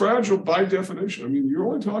 which is fragile by definition. I mean, you're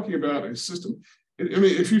only talking about a system. I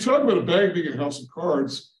mean, if you talk about a bank being a house of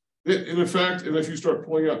cards, in effect, and if you start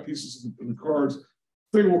pulling out pieces of the cards,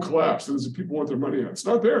 the thing will collapse. And as people want their money out, it's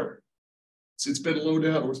not there. It's been loaned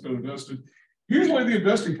out or it's been invested. Usually the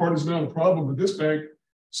investing part is not a problem, but this bank,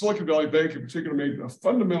 Silicon Valley Bank in particular, made a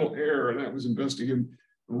fundamental error, and that was investing in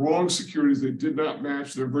the wrong securities. They did not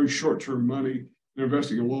match their very short-term money. They're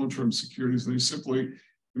investing in long-term securities. They simply,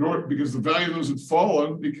 because the value of those had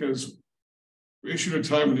fallen because we issued a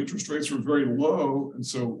time when interest rates were very low, and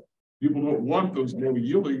so people don't want those low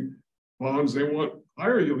yielding bonds. They want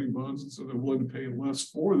higher yielding bonds, and so they're willing to pay less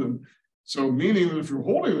for them. So meaning that if you're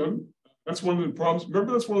holding them, That's one of the problems.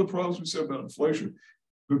 Remember, that's one of the problems we said about inflation,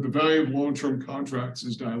 that the value of long-term contracts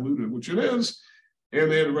is diluted, which it is,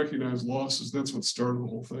 and they had to recognize losses. That's what started the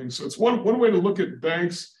whole thing. So it's one way to look at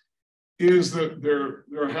banks is that they're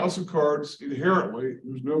a house of cards inherently.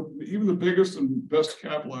 There's no, even the biggest and best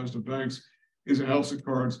capitalized of banks is a house of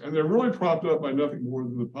cards, and they're really propped up by nothing more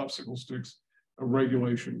than the popsicle sticks of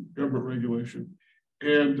regulation, government regulation.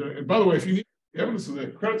 And by the way, if you need evidence of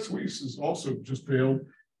that, Credit Suisse has also just failed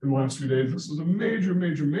in the last few days. This is a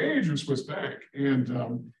major Swiss bank, and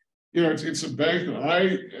you know, it's a bank that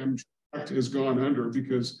I am shocked has gone under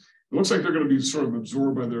because it looks like they're going to be sort of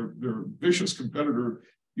absorbed by their vicious competitor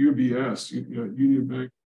UBS, Union Bank.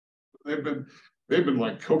 They've been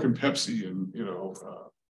like Coke and Pepsi, and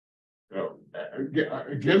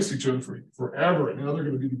against each other for forever, and now they're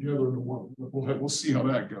going to be together in one. We'll see how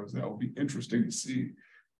that goes. That will be interesting to see.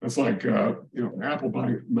 That's like Apple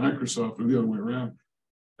buying Microsoft, or the other way around.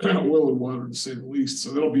 Oil and water, to say the least.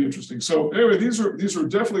 So that'll be interesting. So anyway, these are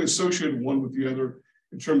definitely associated one with the other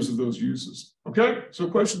in terms of those uses. Okay. So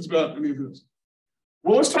questions about any of this?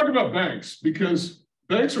 Well, let's talk about banks, because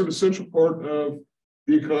banks are an essential part of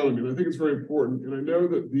the economy, and I think it's very important. And I know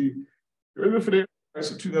that during the financial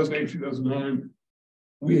crisis of 2008, 2009,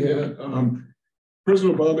 we had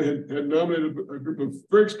President Obama had nominated a group of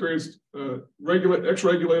very experienced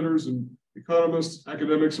ex-regulators and economists,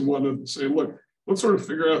 academics, and whatnot, to say, look, let's sort of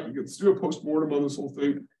figure out, let's do a postmortem on this whole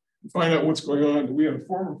thing and find out what's going on. And we had a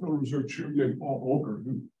former Federal Reserve Chairman named Paul Volcker,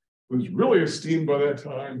 who was really esteemed by that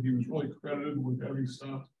time. He was really credited with having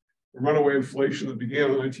stopped the runaway inflation that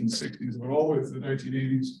began in the 1960s and went all the way to the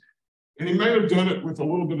 1980s. And he might have done it with a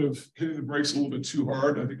little bit of hitting the brakes a little bit too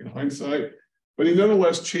hard, I think, in hindsight, but he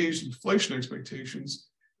nonetheless changed inflation expectations.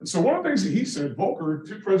 And so one of the things that he said, Volcker,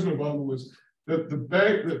 to President Obama, was that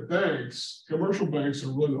banks, commercial banks,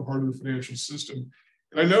 are really the heart of the financial system.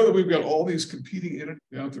 And I know that we've got all these competing entities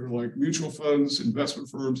out there, like mutual funds, investment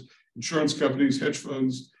firms, insurance companies, hedge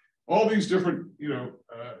funds, all these different,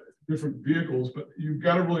 different vehicles, but you've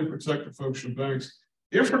got to really protect the function of banks,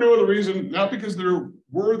 if for no other reason, not because they're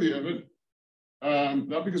worthy of it,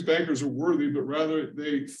 not because bankers are worthy, but rather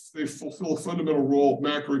they fulfill a fundamental role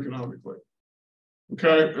macroeconomically.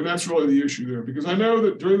 Okay, and that's really the issue there, because I know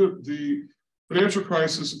that during the financial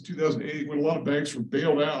crisis of 2008, when a lot of banks were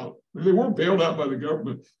bailed out, and they weren't bailed out by the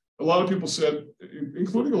government, a lot of people said,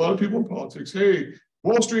 including a lot of people in politics, hey,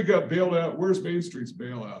 Wall Street got bailed out, where's Main Street's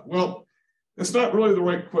bailout? Well, that's not really the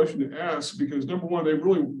right question to ask, because number one, they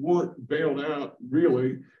really weren't bailed out,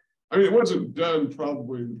 really. I mean, it wasn't done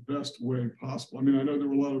probably the best way possible. I mean, I know there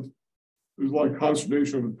was a lot of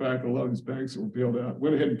consternation over the fact that a lot of these banks that were bailed out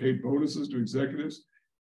went ahead and paid bonuses to executives.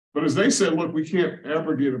 But as they said, look, we can't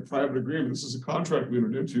abrogate a private agreement. This is a contract we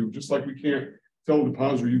entered into, just like we can't tell a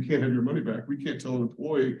depositor you can't have your money back. We can't tell an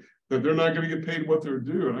employee that they're not going to get paid what they're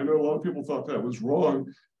due. And I know a lot of people thought that was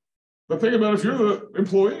wrong. But think about if you're the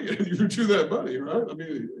employee and you're due that money, right? I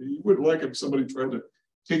mean, you wouldn't like if somebody tried to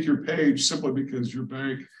take your page simply because your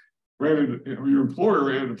bank ran into, or your employer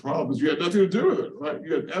ran into problems. You had nothing to do with it, right?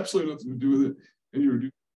 You had absolutely nothing to do with it, and you were due.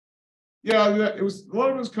 Yeah, it was, a lot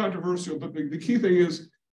of it was controversial, but the key thing is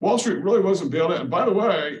Wall Street really wasn't bailed out. And by the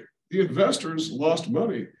way, the investors lost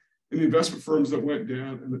money in the investment firms that went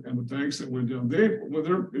down and the banks that went down. Their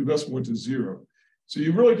investment went to zero. So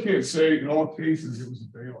you really can't say in all cases it was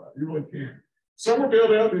a bailout. You really can't. Some were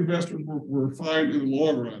bailed out. The investors were fined in the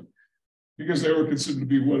long run because they were considered to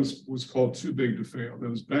be what was called too big to fail.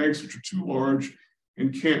 That is, banks which are too large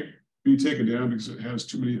and can't be taken down because it has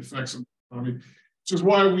too many effects on the economy, which is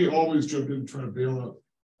why we always jump in and try to bail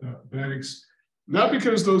out banks. Not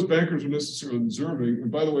because those bankers are necessarily deserving.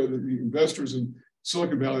 And by the way, the investors in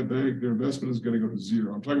Silicon Valley Bank, their investment is going to go to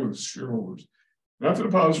zero. I'm talking about the shareholders. Not the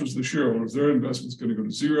depositors, the shareholders, their investment is going to go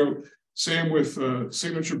to zero. Same with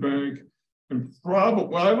Signature Bank, and probably,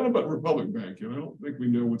 well, I don't know about Republic Bank yet. I don't think we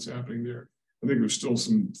know what's happening there. I think there's still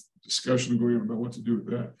some discussion going on about what to do with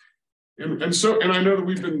that. And I know that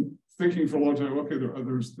we've been thinking for a long time, okay, there are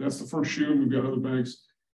others, that's the first shoe. We've got other banks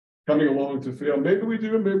coming along to fail. Maybe we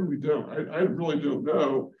do, maybe we don't. I really don't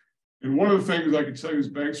know. And one of the things I can tell you is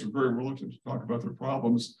banks are very reluctant to talk about their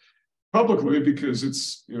problems publicly because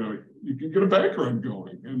it's, you can get a bank run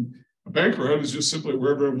going. And a bank run is just simply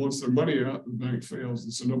where everyone wants their money out, the bank fails.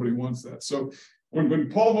 And so nobody wants that. So when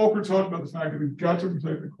Paul Volcker talked about the fact that we've got to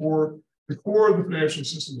protect the core of the financial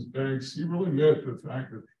system is banks, he really meant the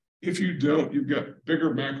fact that if you don't, you've got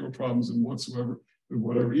bigger macro problems than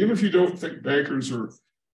whatever. Even if you don't think bankers are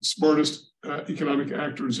the smartest economic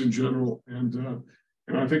actors in general. And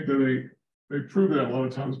I think that they prove that a lot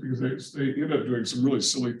of times because they end up doing some really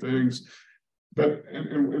silly things. But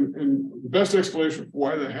and the best explanation for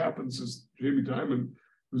why that happens is Jamie Dimon,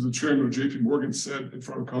 who's the chairman of JP Morgan, said in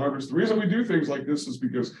front of Congress, the reason we do things like this is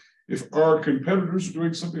because if our competitors are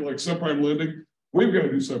doing something like subprime lending, we've got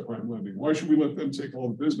to do subprime lending. Why should we let them take all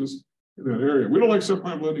the business in that area? We don't like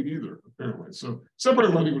subprime lending either, apparently. So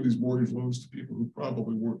subprime lending with these mortgage loans to people who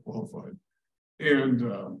probably weren't qualified. And,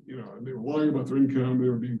 you know, they were lying about their income. They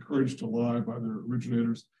were being encouraged to lie by their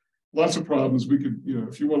originators. Lots of problems. We could, you know,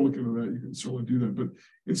 if you want to look into that, you can certainly do that. But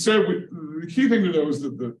instead, the key thing to know is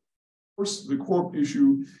that the core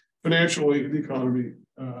issue financially in the economy,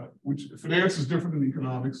 which finance is different than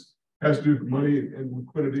economics, has to do with money and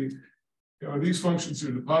liquidity. These functions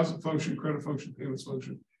are deposit function, credit function, payments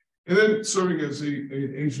function, and then serving as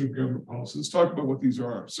an agent of government policy. Let's talk about what these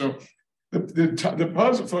are. So the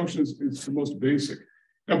deposit function is the most basic.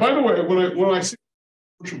 Now, by the way, when I say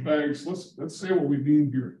commercial banks, let's say what we mean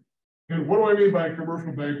here. And what do I mean by a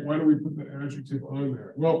commercial bank? Why do we put the adjective on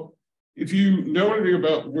there? Well, if you know anything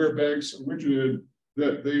about where banks originated,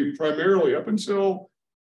 that they primarily, up until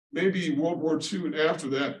maybe World War II and after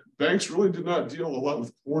that, banks really did not deal a lot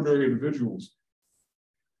with ordinary individuals.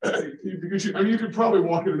 Because you could probably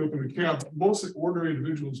walk in and open an account. Mostly ordinary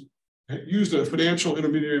individuals used a financial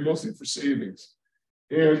intermediary mostly for savings.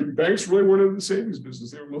 And banks really weren't in the savings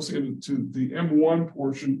business. They were mostly into the M1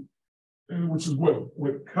 portion, and which is what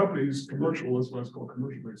companies, commercial, that's why it's called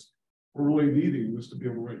commercial banks, were really needing, was to be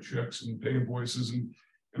able to write checks and pay invoices and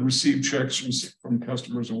receive checks from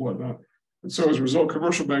customers and whatnot. And so as a result,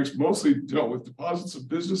 commercial banks mostly dealt with deposits of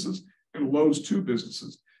businesses and loans to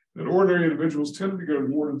businesses. And ordinary individuals tended to go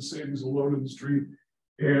more to the savings and loan industry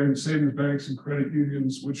and savings banks and credit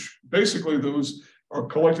unions, which basically those are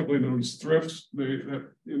collectively known as thrifts. That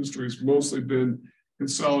industry has mostly been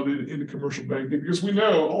consolidated into commercial banking because we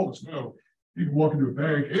know, all of us know, you can walk into a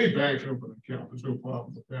bank, any bank can open an account. There's no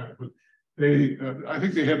problem with that. But I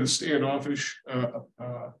think they had this standoffish,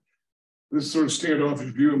 this sort of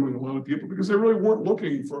standoffish view among a lot of people because they really weren't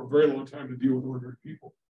looking for a very long time to deal with ordinary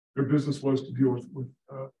people. Their business was to deal with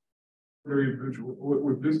very individual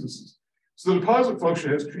with businesses. So the deposit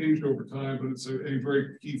function has changed over time, but it's a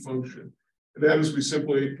very key function. And that is we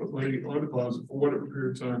simply put money on deposit for whatever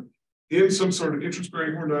period of time in some sort of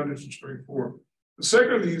interest-bearing or non-interest-bearing form. The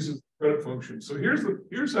second of these is the credit function. So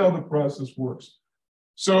here's how the process works.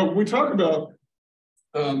 So we talk about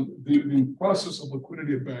the process of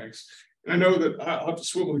liquidity of banks. And I know that I'll have to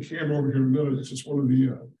swivel the camera over here in a minute. It's just one of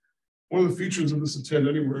the features of this Attend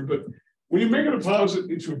Anywhere. But when you make a deposit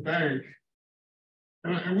into a bank,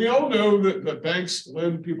 and we all know that banks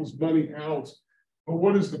lend people's money out, but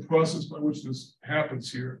what is the process by which this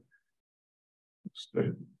happens here?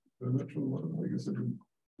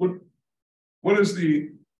 What is the,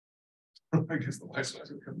 I guess the license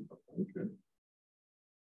is coming up. Okay.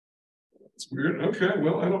 That's weird. Okay,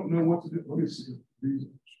 well, I don't know what to do. Let me see.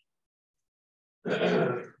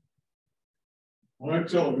 Live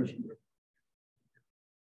television.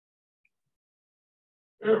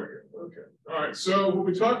 There we go. Okay. All right. So when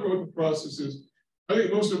we talk about what the process is, I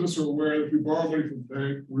think most of us are aware that if we borrow money from the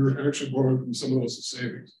bank, we're actually borrowing from someone else's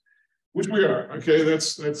savings, which we are. Okay.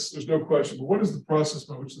 That's there's no question. But what is the process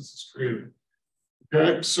by which this is created?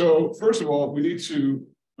 Okay. So first of all, we need to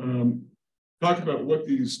talk about what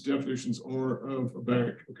these definitions are of a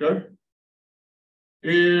bank. Okay.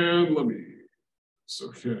 And it's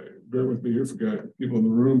okay. Bear with me here for people in the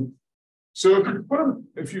room. So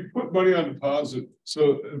if you put money on deposit,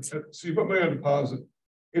 so you put money on deposit,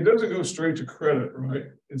 it doesn't go straight to credit, right?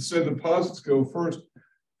 Instead, deposits go first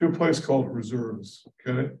to a place called reserves,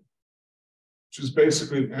 okay? Which is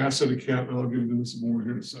basically an asset account, and I'll get into this more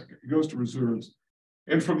here in a second. It goes to reserves.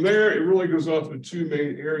 And from there, it really goes off into two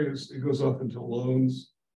main areas. It goes off into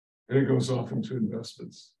loans, and it goes off into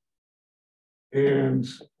investments. And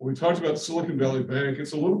when we talked about Silicon Valley Bank,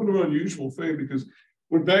 it's a little bit of an unusual thing because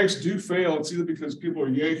when banks do fail, it's either because people are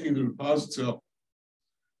yanking their deposits out.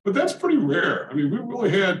 But that's pretty rare. I mean, we really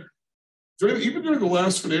had, even during the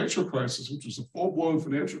last financial crisis, which was a full-blown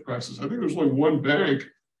financial crisis, I think there's only one bank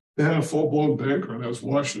that had a full-blown bank run. That was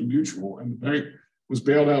Washington Mutual. And the bank was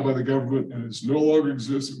bailed out by the government and it no longer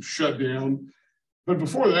exists. It was shut down. But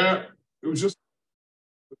before that, it was just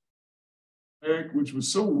a bank, which was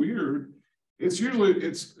so weird. Historically,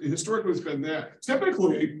 it's been that.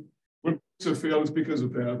 Typically, when banks have failed, it's because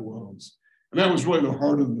of bad loans. And that was really the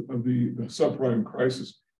heart of the subprime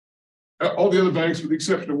crisis. All the other banks, with the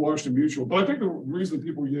exception of Washington Mutual, but I think the reason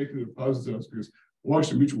people were yanking the deposits out is because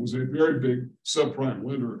Washington Mutual was a very big subprime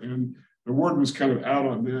lender, and the word was kind of out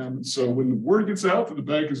on them. And so when the word gets out that the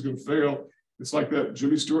bank is going to fail, it's like that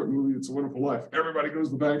Jimmy Stewart movie, It's a Wonderful Life. Everybody goes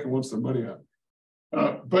to the bank and wants their money out.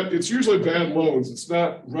 But it's usually bad loans. It's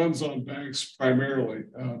not runs on banks primarily.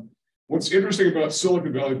 What's interesting about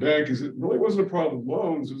Silicon Valley Bank is it really wasn't a problem with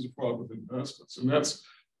loans, it was a problem with investments. And that's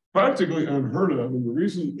practically unheard of. And the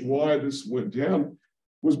reason why this went down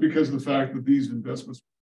was because of the fact that these investments,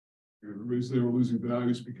 the reason they were losing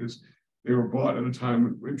values because they were bought at a time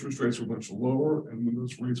when interest rates were much lower. And when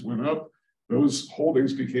those rates went up, those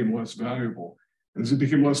holdings became less valuable. And as it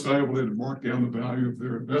became less valuable, they had to mark down the value of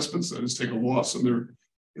their investments, that is, take a loss in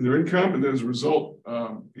their income. And as a result,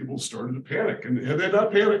 people started to panic. And had they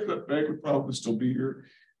not panicked, that bank would probably still be here.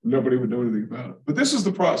 Nobody would know anything about it. But this is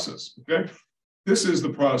the process, okay? This is the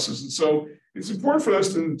process. And so it's important for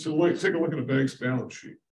us to take a look at a bank's balance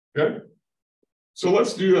sheet, okay? So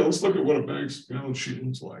let's do that. Let's look at what a bank's balance sheet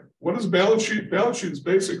looks like. What is a balance sheet? Balance sheet is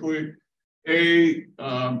basically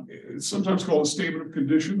it's sometimes called a statement of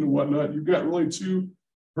condition and whatnot. You've got really two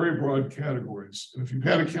very broad categories. And if you've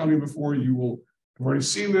had accounting before, you will have already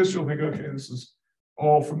seen this. You'll think, okay, this is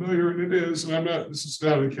all familiar, and it is. And this is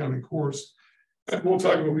not an accounting course. And we'll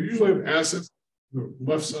talk about, we usually have assets on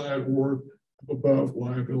the left side or above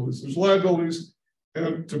liabilities. There's liabilities,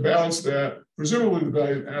 and to balance that, presumably the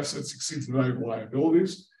value of assets exceeds the value of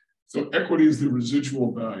liabilities. So equity is the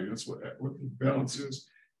residual value. That's what the balance is.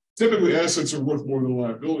 Typically, assets are worth more than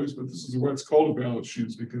liabilities, but this is why it's called a balance sheet,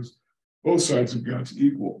 is because both sides have got to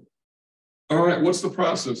equal. All right, what's the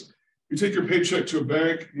process? You take your paycheck to a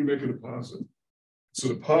bank, you make a deposit. So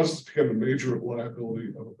deposits become a major liability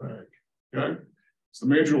of a bank. Okay, it's the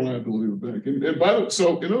major liability of a bank. And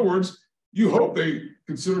so in other words, you hope they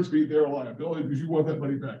consider it to be their liability because you want that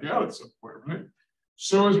money back out at some point, right?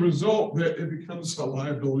 So as a result, that it becomes a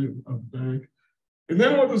liability of the bank. And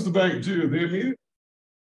then what does the bank do? They immediately,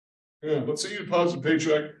 let's say you deposit a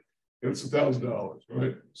paycheck, and it's $1,000,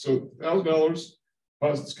 right? So $1,000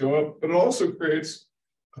 deposits go up, but it also creates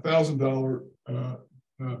 $1,000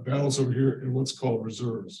 balance over here in what's called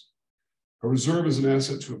reserves. A reserve is an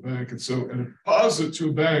asset to a bank, and so a deposit to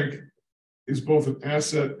a bank is both an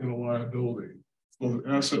asset and a liability. It's both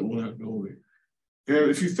an asset and liability. And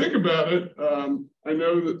if you think about it, I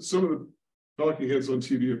know that some of the talking heads on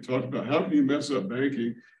TV have talked about how can you mess up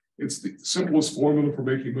banking. It's the simplest formula for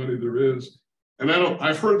making money there is. And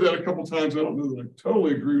I've heard that a couple of times. I don't know that I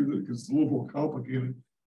totally agree with it because it's a little more complicated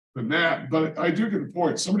than that. But I do get the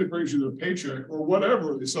point. Somebody brings you their paycheck or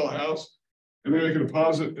whatever, they sell a house and they make a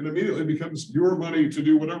deposit, and immediately becomes your money to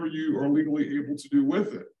do whatever you are legally able to do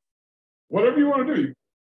with it. Whatever you want to do.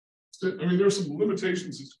 I mean, there's some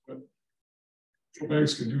limitations as to what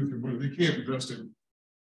banks can do with your money. They can't invest in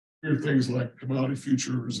weird things like commodity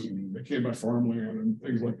futures, and they can't buy farmland and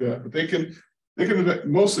things like that. But they can invest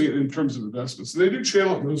mostly in terms of investments. So they do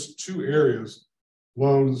channel in those two areas,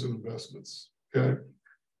 loans and investments. Okay.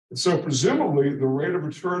 And so presumably the rate of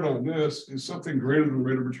return on this is something greater than the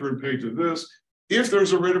rate of return paid to this, if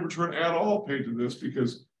there's a rate of return at all paid to this,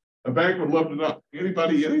 because a bank would love to not pay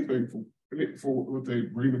anybody anything for what they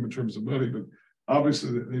bring them in terms of money, but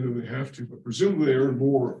obviously they know they have to, but presumably they earn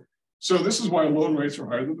more. So this is why loan rates are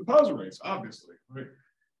higher than deposit rates, obviously, right?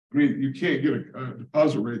 I mean, you can't get a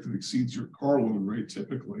deposit rate that exceeds your car loan rate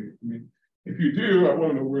typically. I mean, if you do, I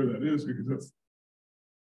want to know where that is, because that's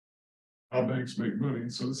how banks make money.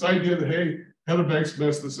 So this idea that, hey, how do banks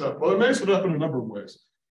mess this up? Well, it messes it up in a number of ways.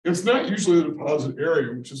 It's not usually the deposit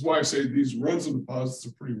area, which is why I say these runs of deposits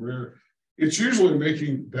are pretty rare. It's usually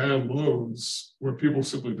making bad loans where people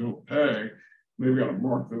simply don't pay. They've got to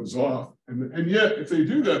mark those off. And yet, if they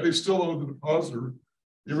do that, they still owe the depositor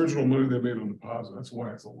the original money they made on deposit. That's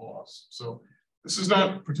why it's a loss. So this is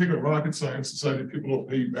not particular rocket science. Society, people don't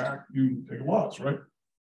pay you back, you take a loss, right?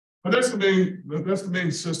 But that's the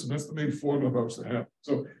main system. That's the main formula about what's to happen.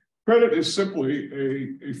 So credit is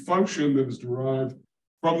simply a function that is derived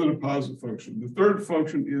from the deposit function. The third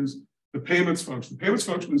function is the payments function. The payments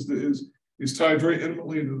function is tied very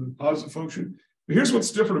intimately into the deposit function. But here's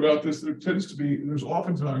what's different about this. There tends to be, there's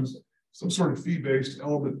oftentimes some sort of fee-based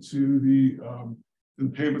element to the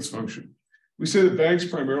payments function. We say that banks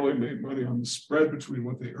primarily make money on the spread between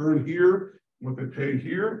what they earn here and what they pay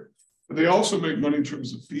here. But they also make money in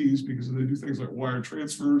terms of fees because they do things like wire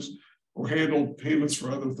transfers or handle payments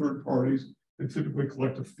for other third parties. They typically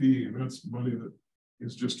collect a fee, and that's money that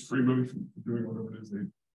is just free money from doing whatever it is they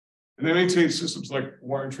do. And they maintain systems like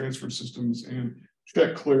wire transfer systems and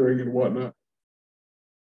check clearing and whatnot,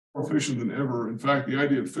 more efficient than ever. In fact, the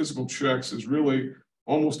idea of physical checks is really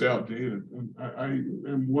almost outdated. And I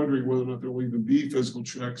am wondering whether or not there will even be physical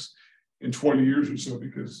checks in 20 years or so,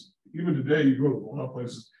 because even today, you go to a lot of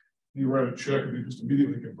places, you write a check and they just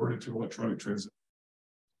immediately convert it to electronic transaction.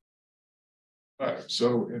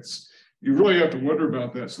 So you really have to wonder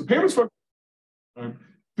about that. So the payments function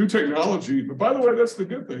through technology. But by the way, that's the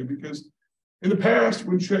good thing, because in the past,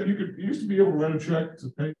 when you used to be able to write a check to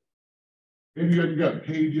pay. Maybe you hadn't gotten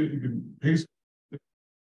paid yet. You can pay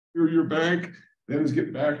through your bank, then is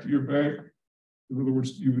get back to your bank. In other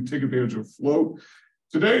words, you would take advantage of float.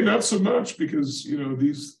 Today, not so much, because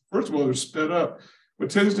these, first of all, they're sped up. What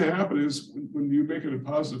tends to happen is when you make a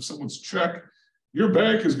deposit of someone's check, your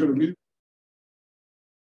bank is going to meet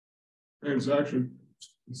the transaction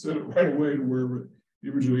and send it right away to wherever the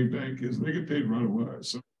originating bank is, and they get paid right away.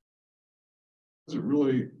 So it doesn't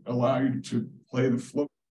really allow you to play the float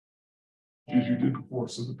as you did before.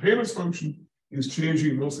 So the payments function is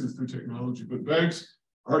changing mostly through technology, but banks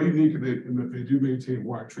are unique in that they do maintain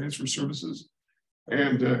wire transfer services.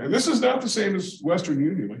 And this is not the same as Western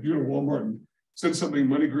Union. Like you go to Walmart and send something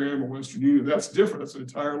MoneyGram or Western Union, that's different. That's an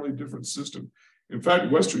entirely different system. In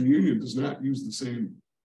fact, Western Union does not use the same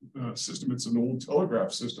system. It's an old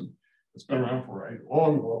telegraph system that's been around for a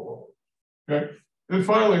long. Okay. And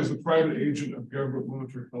finally is the private agent of government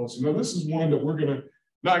monetary policy. Now, this is one that we're going to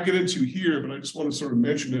not get into here, but I just want to sort of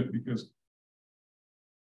mention it because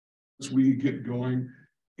as we get going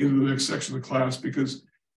into the next section of the class, because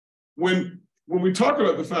when we talk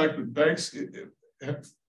about the fact that banks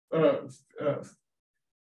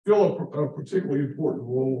fill a particularly important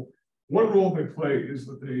role, one role they play is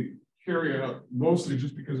that they carry out, mostly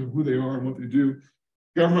just because of who they are and what they do,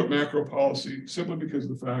 government macro policy, simply because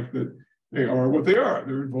of the fact that they are what they are.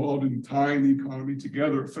 They're involved in tying the economy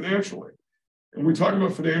together financially. And we talk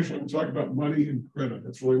about financial, we talk about money and credit.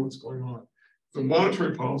 That's really what's going on. So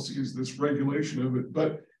monetary policy is this regulation of it,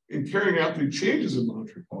 but in carrying out the changes in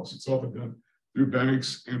monetary policy, it's often done through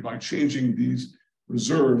banks and by changing these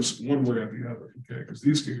reserves one way or the other, okay? Because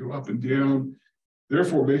these can go up and down,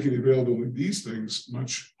 therefore making the availability of these things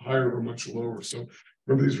much higher or much lower. So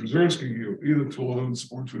remember, these reserves can go either to loans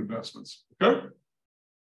or to investments, okay?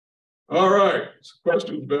 All right, so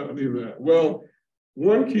questions about any of that? Well,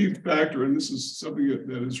 one key factor, and this is something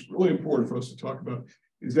that is really important for us to talk about,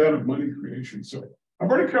 is that of money creation. So I've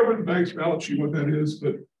already covered the bank's balance sheet, what that is,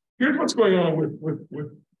 but here's what's going on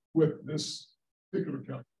with this particular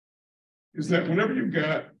calculation, is that whenever you've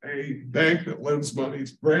got a bank that lends money,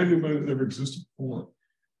 it's brand new money that never existed before.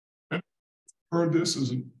 I heard this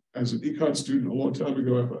as an econ student a long time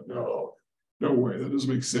ago. I thought, no way, that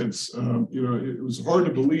doesn't make sense. It was hard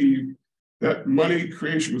to believe that money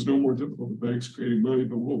creation was no more difficult than banks creating money,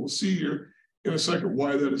 but what we'll see here in a second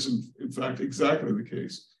why that is in fact exactly the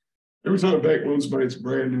case. Every time a bank loans money, it's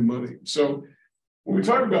brand new money. So when we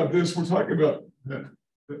talk about this, we're talking about that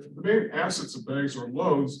the main assets of banks are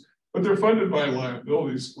loans, but they're funded by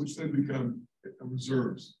liabilities, which then become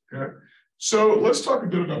reserves, okay? So let's talk a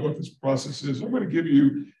bit about what this process is. I'm going to give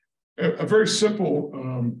you a very simple,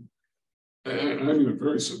 and I mean a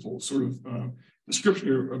very simple sort of description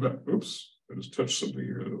here about, oops, I just touched something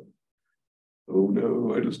here. Oh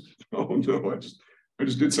no, I just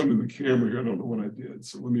did something to the camera here. I don't know what I did.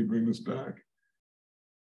 So let me bring this back.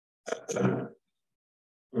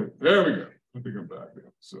 Right, there we go. I think I'm back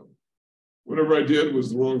now. So whatever I did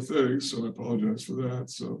was the wrong thing. So I apologize for that.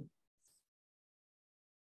 So,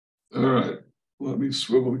 all right, let me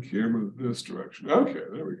swivel the camera this direction. Okay,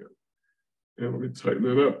 there we go. And let me tighten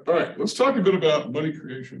that up. All right, let's talk a bit about money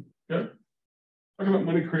creation. Okay. Talk about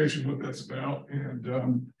money creation, what that's about.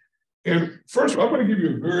 And first of all, I'm going to give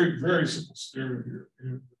you a very, very simple scenario here.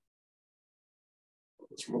 And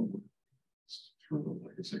what's wrong with this? I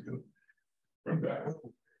guess I can run back.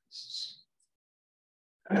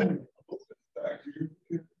 And back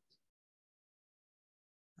here.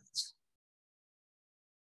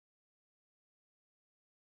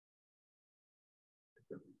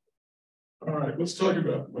 All right, let's talk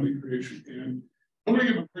about money creation. And I'm going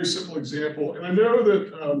to give a very simple example. And I know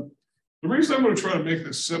that the reason I'm going to try to make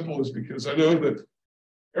this simple is because I know that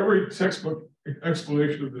every textbook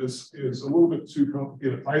explanation of this is a little bit too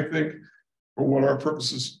complicated, I think, for what our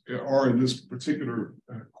purposes are in this particular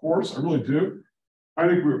course. I really do. I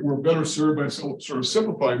think we're better served by sort of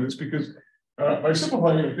simplifying this, because by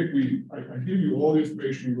simplifying it, I think I give you all the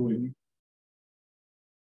information you really need.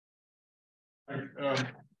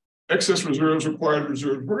 Excess reserves, required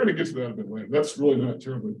reserves. We're going to get to that a bit later. That's really not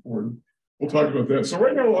terribly important. We'll talk about that. So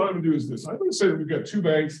right now, what I'm going to do is this. I'm going to say that we've got two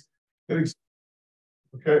banks that exist.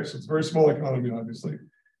 Okay, so it's a very small economy, obviously.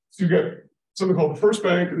 So you've got something called the first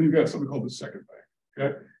bank, and then you've got something called the second bank.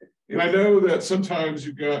 Okay, and I know that sometimes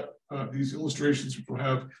you've got these illustrations which will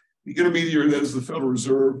have the intermediary, that is the Federal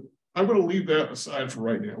Reserve. I'm going to leave that aside for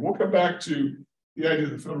right now. We'll come back to the idea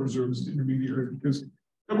of the Federal Reserve as the intermediary, because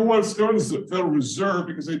number one, it's known as the Federal Reserve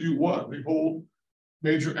because they do what? They hold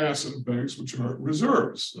major asset of banks, which are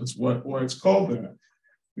reserves. That's why it's called that.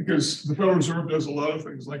 Because the Federal Reserve does a lot of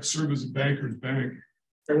things like serve as a banker's bank.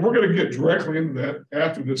 And we're going to get directly into that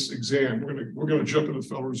after this exam. We're going to jump into the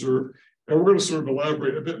Federal Reserve, and we're going to sort of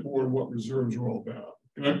elaborate a bit more on what reserves are all about.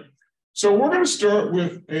 Okay? So we're going to start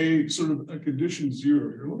with a sort of a condition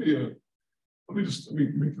zero here. Let me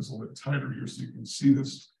make this a little bit tighter here so you can see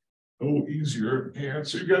this a little easier. And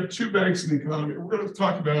so you've got two banks in the economy. We're going to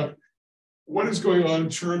talk about what is going on in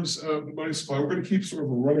terms of the money supply. We're going to keep sort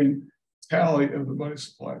of a running tally of the money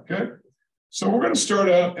supply. Okay. So we're going to start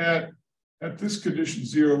out at this condition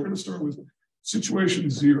zero. We're going to start with situation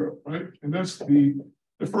zero, right? And that's the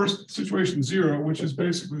first situation zero, which is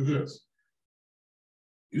basically this.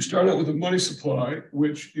 You start out with a money supply,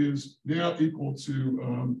 which is now equal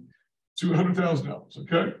to $100,000,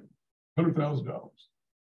 okay? $100,000.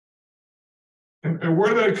 And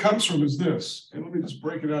where that comes from is this. And let me just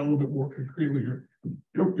break it out a little bit more concretely here.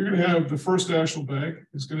 You're going to have the First National Bank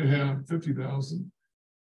is going to have 50,000.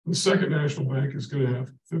 The Second National Bank is going to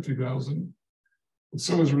have 50,000. And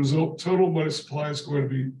so as a result, total money supply is going to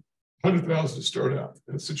be 100,000 to start out.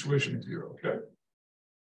 That's situation zero, okay?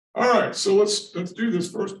 All right, so let's do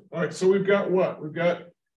this first. All right, so we've got what? We've got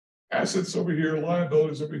assets over here,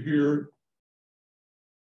 liabilities over here.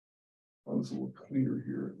 Oh, it's a little cleaner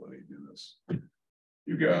here. Let me do this.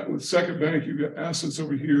 You got with Second Bank, you've got assets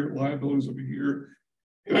over here, liabilities over here.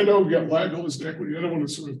 And I know we've got liabilities and equity. I don't want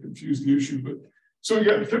to sort of confuse the issue, but so you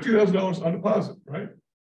got $50,000 on deposit, right?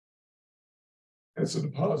 That's a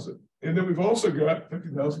deposit. And then we've also got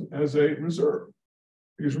 50,000 as a reserve.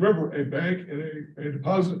 Because remember, a bank and a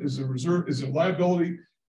deposit is a reserve, is a liability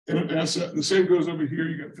and an asset. The same goes over here.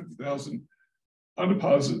 You got 50,000 on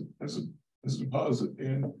deposit as a deposit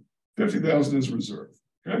and 50,000 as a reserve.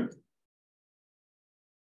 Okay.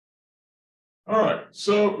 All right.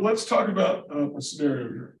 So let's talk about a scenario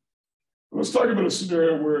here. Let's talk about a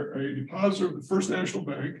scenario where a depositor of the First National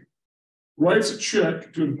Bank writes a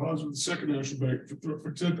check to a depositor of the Second National Bank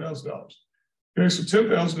for $10,000. Okay, so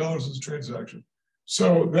 $10,000 is a transaction.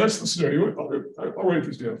 So that's the scenario. I'll write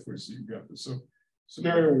this down for you so you got this. So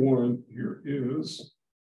scenario one here is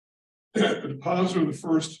a depositor of the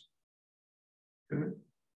first, okay,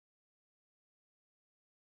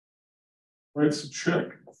 writes a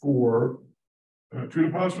check for to a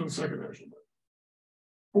depositor of the Second National Bank.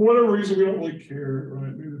 For whatever reason, we don't really care,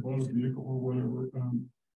 right? Maybe they bought a vehicle or whatever.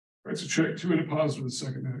 Writes a check to a depositor of the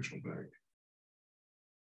Second National Bank.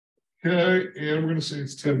 Okay, and we're going to say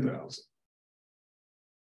it's $10,000.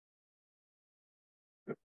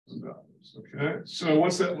 Okay, so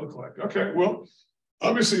what's that look like? Okay, well,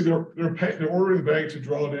 obviously they're ordering the bank to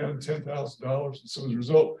draw down $10,000, and so as a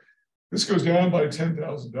result, this goes down by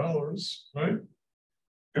 $10,000, right?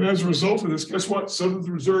 And as a result of this, guess what? So do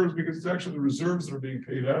the reserves, because it's actually the reserves that are being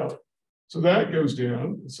paid out. So that goes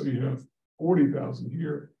down, and so you have 40,000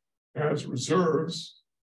 here as reserves,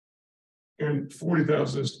 and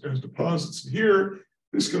 40,000 as deposits. And here,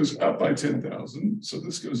 this goes up by 10,000, so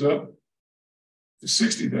this goes up to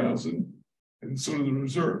 60,000, and so do the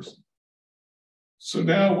reserves. So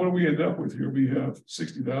now what do we end up with here? We have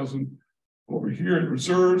 60,000 over here in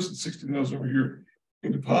reserves and 60,000 over here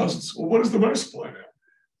in deposits. Well, what is the money supply now?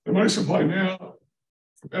 The money supply now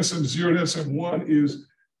from SM0 to SM1 is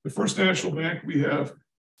the First National Bank, we have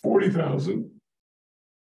 40,000.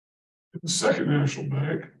 In the Second National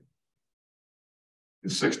Bank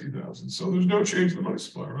is 60,000. So there's no change in the money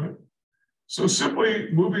supply, right? So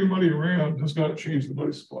simply moving money around does not change the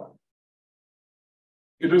money supply.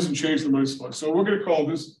 It doesn't change the money supply. So we're going to call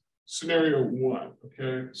this scenario one,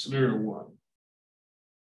 okay? Scenario one.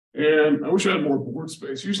 And I wish I had more board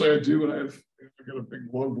space. Usually I do, and I've got a big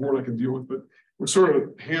long board I can deal with, but we're sort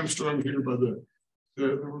of hamstrung here by the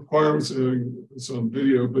requirements of some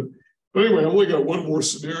video. But anyway, I've only got one more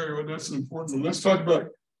scenario, and that's an important one. Let's talk about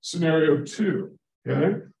scenario two,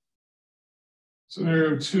 okay?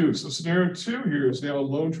 Scenario two. So scenario two here is now a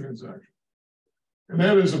loan transaction. And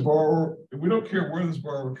that is a borrower, and we don't care where this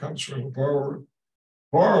borrower comes from. A borrower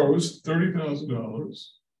borrows $30,000.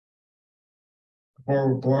 A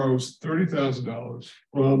borrower borrows $30,000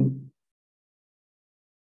 from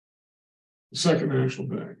the Second National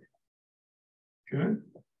Bank. Okay?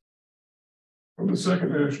 From the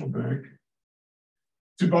Second National Bank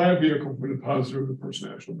to buy a vehicle for the depositor of the First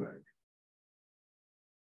National Bank.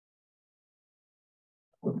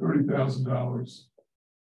 For $30,000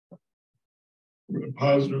 for the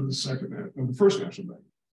depositor of the First National Bank.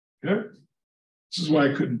 Okay, this is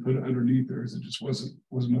why I couldn't put it underneath there, because it just wasn't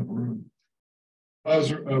enough room.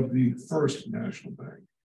 Depositor of the First National Bank.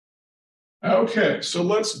 Okay, so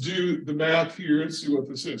let's do the math here and see what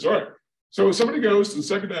this is. All right, So somebody goes to the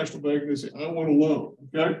Second National Bank and they say, I want a loan,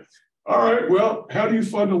 okay? All right, well, how do you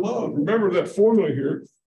fund a loan? Remember that formula here.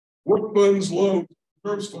 What funds loans?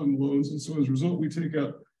 Reserves fund loans. And so as a result, we take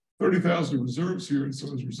out 30,000 of reserves here. And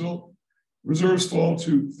so as a result, reserves fall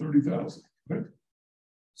to 30,000, okay?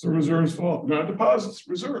 So reserves fall, not deposits,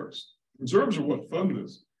 reserves. Reserves are what fund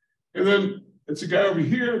this. And then it's a guy over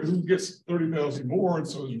here who gets 30,000 more. And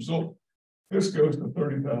so as a result, this goes to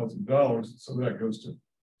 $30,000. So that goes to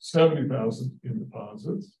 70,000 in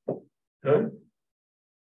deposits, okay?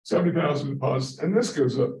 70,000 deposits, and this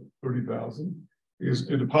goes up 30,000 because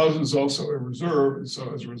a deposit is also a reserve. And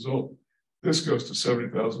so as a result, this goes to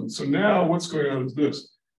 70,000. So now what's going on is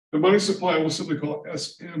this. The money supply we'll simply call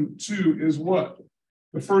SM2 is what?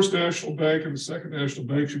 The First National Bank and the Second National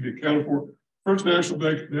Bank should be accounted for. First National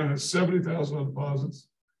Bank now has 70,000 on deposits.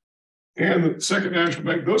 And the Second National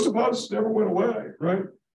Bank, those deposits never went away, right?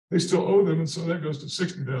 They still owe them, and so that goes to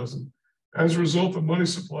 60,000. As a result, the money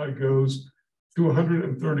supply goes to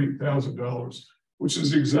 $130,000, which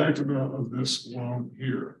is the exact amount of this loan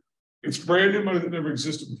here. It's brand new money that never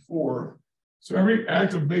existed before. So every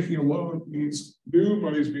act of making a loan means new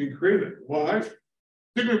money is being created. Why?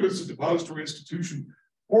 Particularly if it's a depository institution,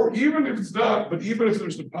 or even if it's not, but even if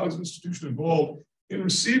there's a deposit institution involved in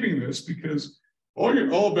receiving this, because all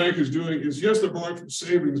a bank is doing is, yes, they're borrowing from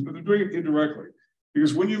savings, but they're doing it indirectly.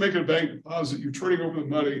 Because when you make a bank deposit, you're turning over the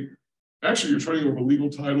money. Actually, you're turning over legal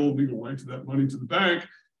title, legal right to that money to the bank.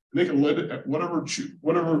 And they can lend it at whatever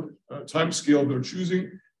time scale they're choosing,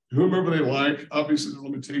 to whomever they like. Obviously, there are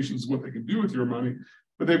limitations what they can do with your money,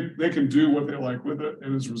 but they can do what they like with it.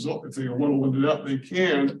 And as a result, if they want to lend it out, they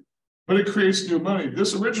can. But it creates new money.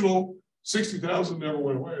 This original 60,000 never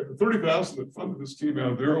went away. The 30,000 that funded this came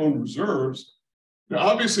out of their own reserves. Now,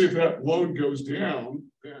 obviously, if that loan goes down,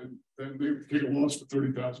 then they take a loss for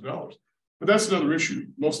 $30,000. But that's another issue.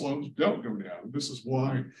 Most loans don't go down. This is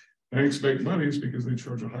why banks make money, is because they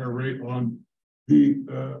charge a higher rate on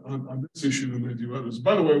on this issue than they do others.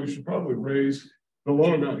 By the way, we should probably raise the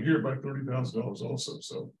loan amount here by $30,000 also.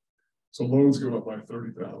 So loans go up by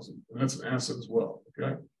 30,000. That's an asset as well.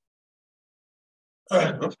 Okay.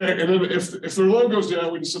 Okay, and then if their loan goes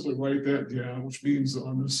down, we just simply write that down, which means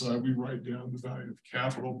on this side we write down the value of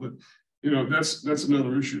capital. But that's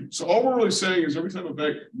another issue. So all we're really saying is every time a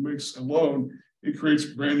bank makes a loan, it creates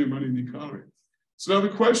brand new money in the economy. So now the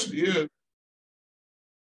question is,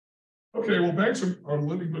 okay, well, banks are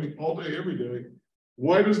lending money all day, every day.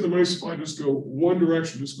 Why does the money supply just go one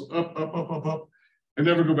direction, just go up, up, up, up, up, and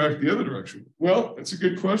never go back the other direction? Well, that's a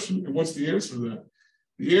good question. And what's the answer to that?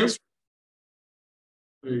 The answer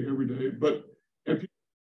is every day, but and people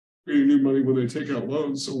create new money when they take out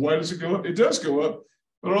loans. So why does it go up? It does go up,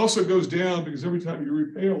 but it also goes down because every time you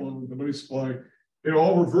repay a loan, the money supply, it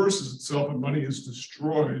all reverses itself and money is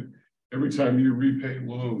destroyed every time you repay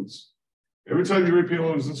loans. Every time you repay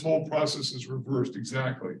loans, this whole process is reversed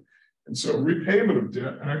exactly. And so repayment of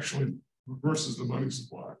debt actually reverses the money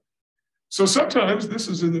supply. So sometimes this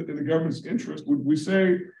is in the government's interest. When we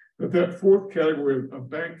say that fourth category of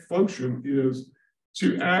bank function is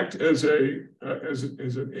to act as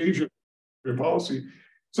an agent of policy,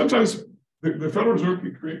 sometimes the Federal Reserve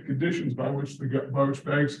can create conditions by which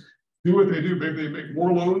banks do what they do. Maybe they make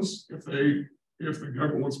more loans if the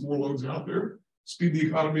government wants more loans out there, speed the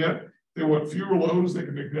economy up. They want fewer loans, they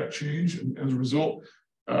can make that change, and as a result,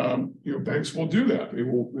 banks will do that. They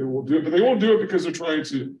will do it, but they won't do it because they're trying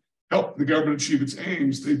to help the government achieve its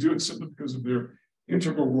aims. They do it simply because of their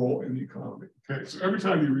integral role in the economy. Okay, so every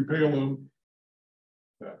time you repay a loan,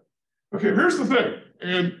 that. Okay, here's the thing,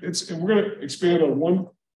 and we're going to expand on one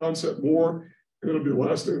concept more, and it'll be the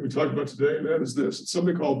last thing that we talk about today, and that is this. It's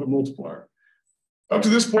something called the multiplier. Up to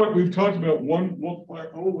this point, we've talked about one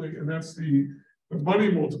multiplier only, and that's the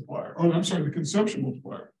money multiplier, or I'm sorry, the consumption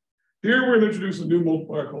multiplier. Here we're going to introduce a new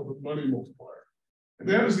multiplier called the money multiplier. And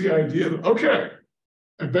that is the idea that, okay,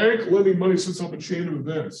 a bank lending money sets up a chain of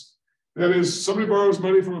events. That is, somebody borrows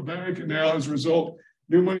money from a bank, and now as a result,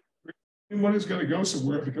 new money's got to go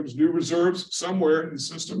somewhere. It becomes new reserves somewhere in the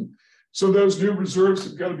system. So those new reserves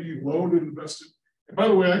have got to be loaned and invested. And by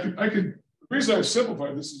the way, the reason I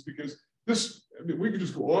simplify this is because we could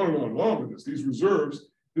just go on and on and on with this. These reserves,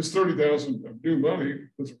 this 30,000 of new money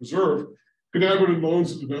that's a reserve, could now go to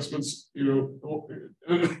loans and investments, you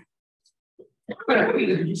can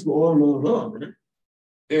just go on and on and on, right?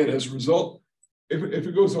 And as a result, if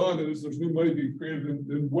it goes on and there's new money being created,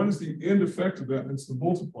 then what is the end effect of that? It's the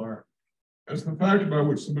multiplier. That's the factor by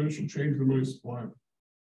which the initial change in the money supply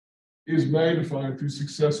is magnified through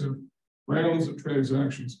successive rounds of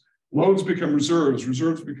transactions. Loans become reserves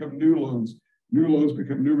become new loans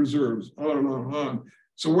become new reserves, on and on and on.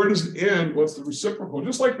 So where does it end? What's the reciprocal?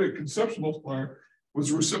 Just like the consumption multiplier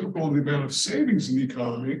was reciprocal of the amount of savings in the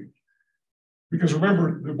economy. Because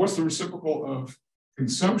remember, what's the reciprocal of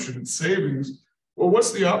consumption and savings? Well,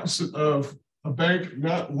 what's the opposite of a bank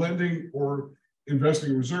not lending or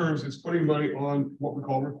investing in reserves? It's putting money on what we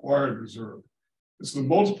call required reserve. So the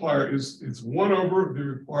multiplier it's 1 over the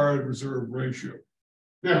required reserve ratio.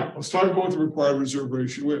 Now, let's talk about what the required reserve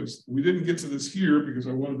ratio is. We didn't get to this here because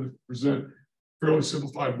I wanted to present a fairly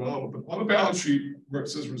simplified model, but on the balance sheet where it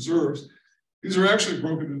says reserves, these are actually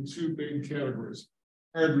broken into 2 main categories.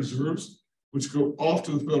 Required reserves, which go off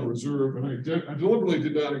to the Federal Reserve, and I deliberately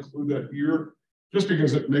did not include that here, just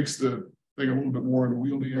because it makes the thing a little bit more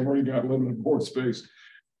unwieldy. I've already got limited board space.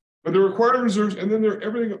 But they're required reserves, and then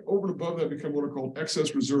everything over and above that become what are called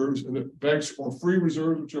excess reserves, and that banks, or free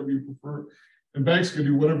reserves, whichever you prefer, and banks can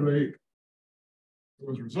do whatever they.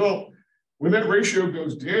 As a result, when that ratio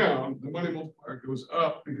goes down, the money multiplier goes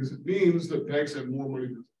up because it means that banks have more money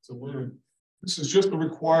to lend. This is just the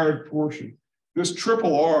required portion. This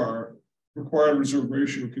RRR, required reserve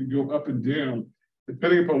ratio, can go up and down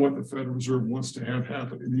depending upon what the Federal Reserve wants to have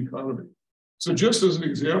happen in the economy. So just as an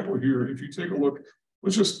example here, if you take a look,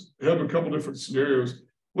 let's just have a couple different scenarios.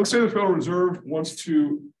 Let's say the Federal Reserve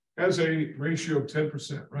has a ratio of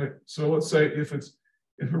 10%, right? So let's say if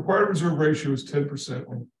required reserve ratio is 10%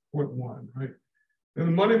 or 0.1, right? Then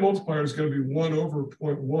the money multiplier is going to be 1 over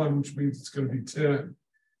 0.1, which means it's going to be 10.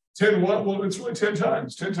 10 what? Well, it's really 10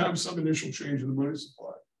 times some initial change in the money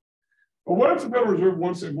supply. But what if the Federal Reserve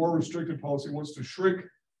wants a more restricted policy, wants to shrink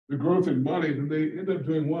the growth in money, then they end up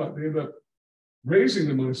doing what? They end up raising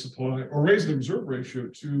the money supply or raising the reserve ratio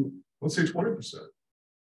to, let's say, 20%.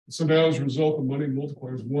 So now as a result, the money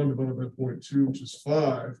multiplier is 1 divided by 0.2, which is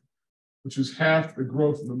 5, which is half the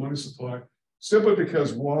growth of the money supply. Simply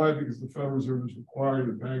because why? Because the Federal Reserve is requiring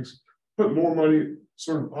the banks put more money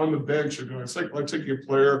sort of on the bench. It's like taking a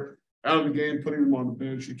player out of the game, putting them on the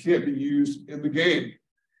bench. It can't be used in the game.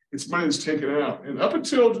 It's money that's taken out. And up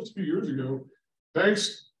until just a few years ago,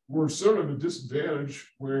 banks were sort of a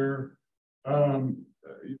disadvantage where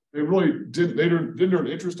they really didn't earn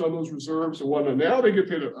interest on those reserves and whatnot. Now they get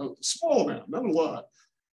paid a small amount, not a lot.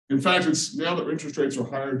 In fact, it's now that interest rates are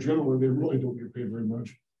higher, generally, they really don't get paid very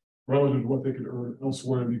much relative to what they can earn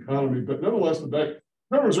elsewhere in the economy. But nonetheless, the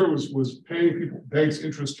Federal Reserve was paying banks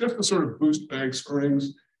interest just to sort of boost banks'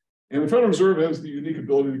 earnings. And the Federal Reserve has the unique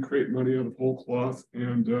ability to create money out of whole cloth.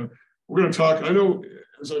 And we're going to talk, I know,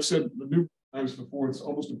 as I've said numerous times before, it's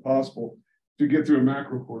almost impossible to get through a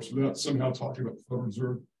macro course without somehow talking about the Federal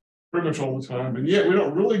Reserve pretty much all the time. And yet we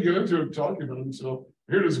don't really get into talking about them. So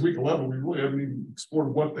here it is, week 11. We really haven't even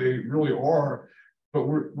explored what they really are, but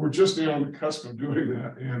we're just now on the cusp of doing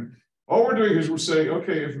that. And all we're doing is we're saying,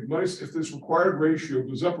 okay, if this required ratio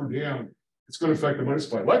goes up or down, it's going to affect the money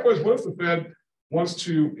supply. Likewise, what if the Fed wants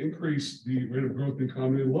to increase the rate of growth in the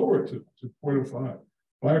economy and lower it to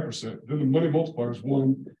 0.05%? Then the money multiplier is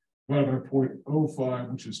 1 divided by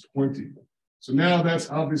 0.05, which is 20. So now that's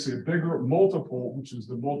obviously a bigger multiple, which is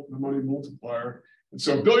the money multiplier. And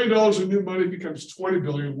so $1 billion in new money becomes 20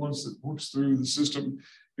 billion once it works through the system,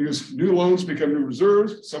 because new loans become new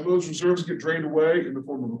reserves. Some of those reserves get drained away in the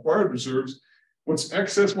form of required reserves. What's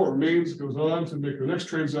excess, what remains, goes on to make the next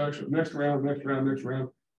transaction, next round,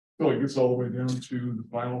 until it gets all the way down to the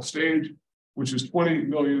final stage, which is $20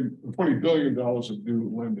 billion of new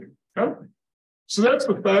lending. Okay? So that's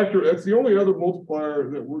the factor. That's the only other multiplier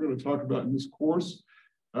that we're going to talk about in this course.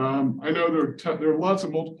 I know there are lots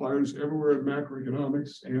of multipliers everywhere in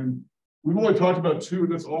macroeconomics, and we've only talked about 2,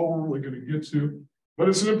 and that's all we're really going to get to. But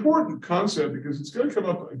it's an important concept because it's going to come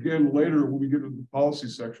up again later when we get into the policy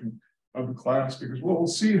section of the class, because we'll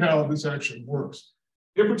see how this actually works.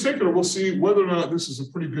 In particular, we'll see whether or not this is a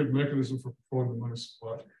pretty good mechanism for controlling the money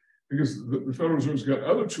supply, because the Federal Reserve's got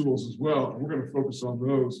other tools as well, and we're going to focus on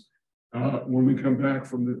those when we come back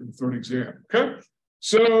from the third exam. Okay,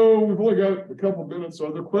 so we've only got a couple of minutes. So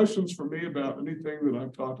are there questions for me about anything that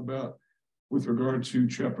I've talked about with regard to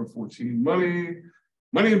Chapter 14?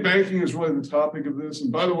 Money and banking is really the topic of this.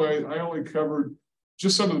 And by the way, I only covered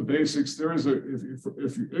just some of the basics. There is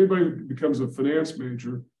if anybody becomes a finance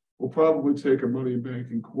major, will probably take a money and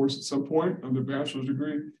banking course at some point on their bachelor's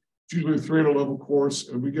degree. It's usually a 300-level course,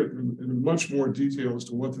 and we get in much more detail as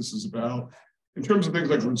to what this is about in terms of things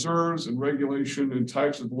like reserves and regulation and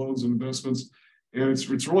types of loans and investments. And it's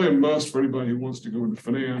really a must for anybody who wants to go into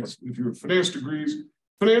finance. If you're finance degrees,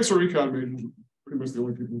 finance or econ majors, pretty much the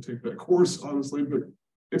only people who take that course, honestly, but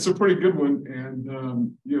it's a pretty good one. And,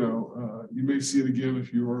 you may see it again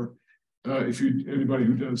if anybody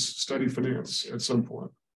who does study finance at some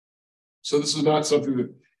point. So this is not something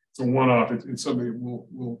that It's a one-off. It's something that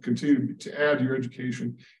will continue to add to your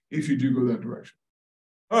education if you do go that direction.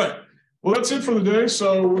 All right. Well, that's it for the day.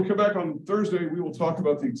 So we'll come back on Thursday. We will talk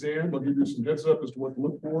about the exam. I'll give you some heads up as to what to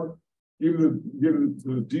look for. Give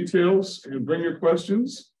the details and bring your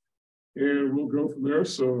questions. And we'll go from there.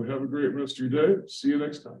 So have a great rest of your day. See you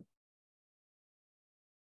next time.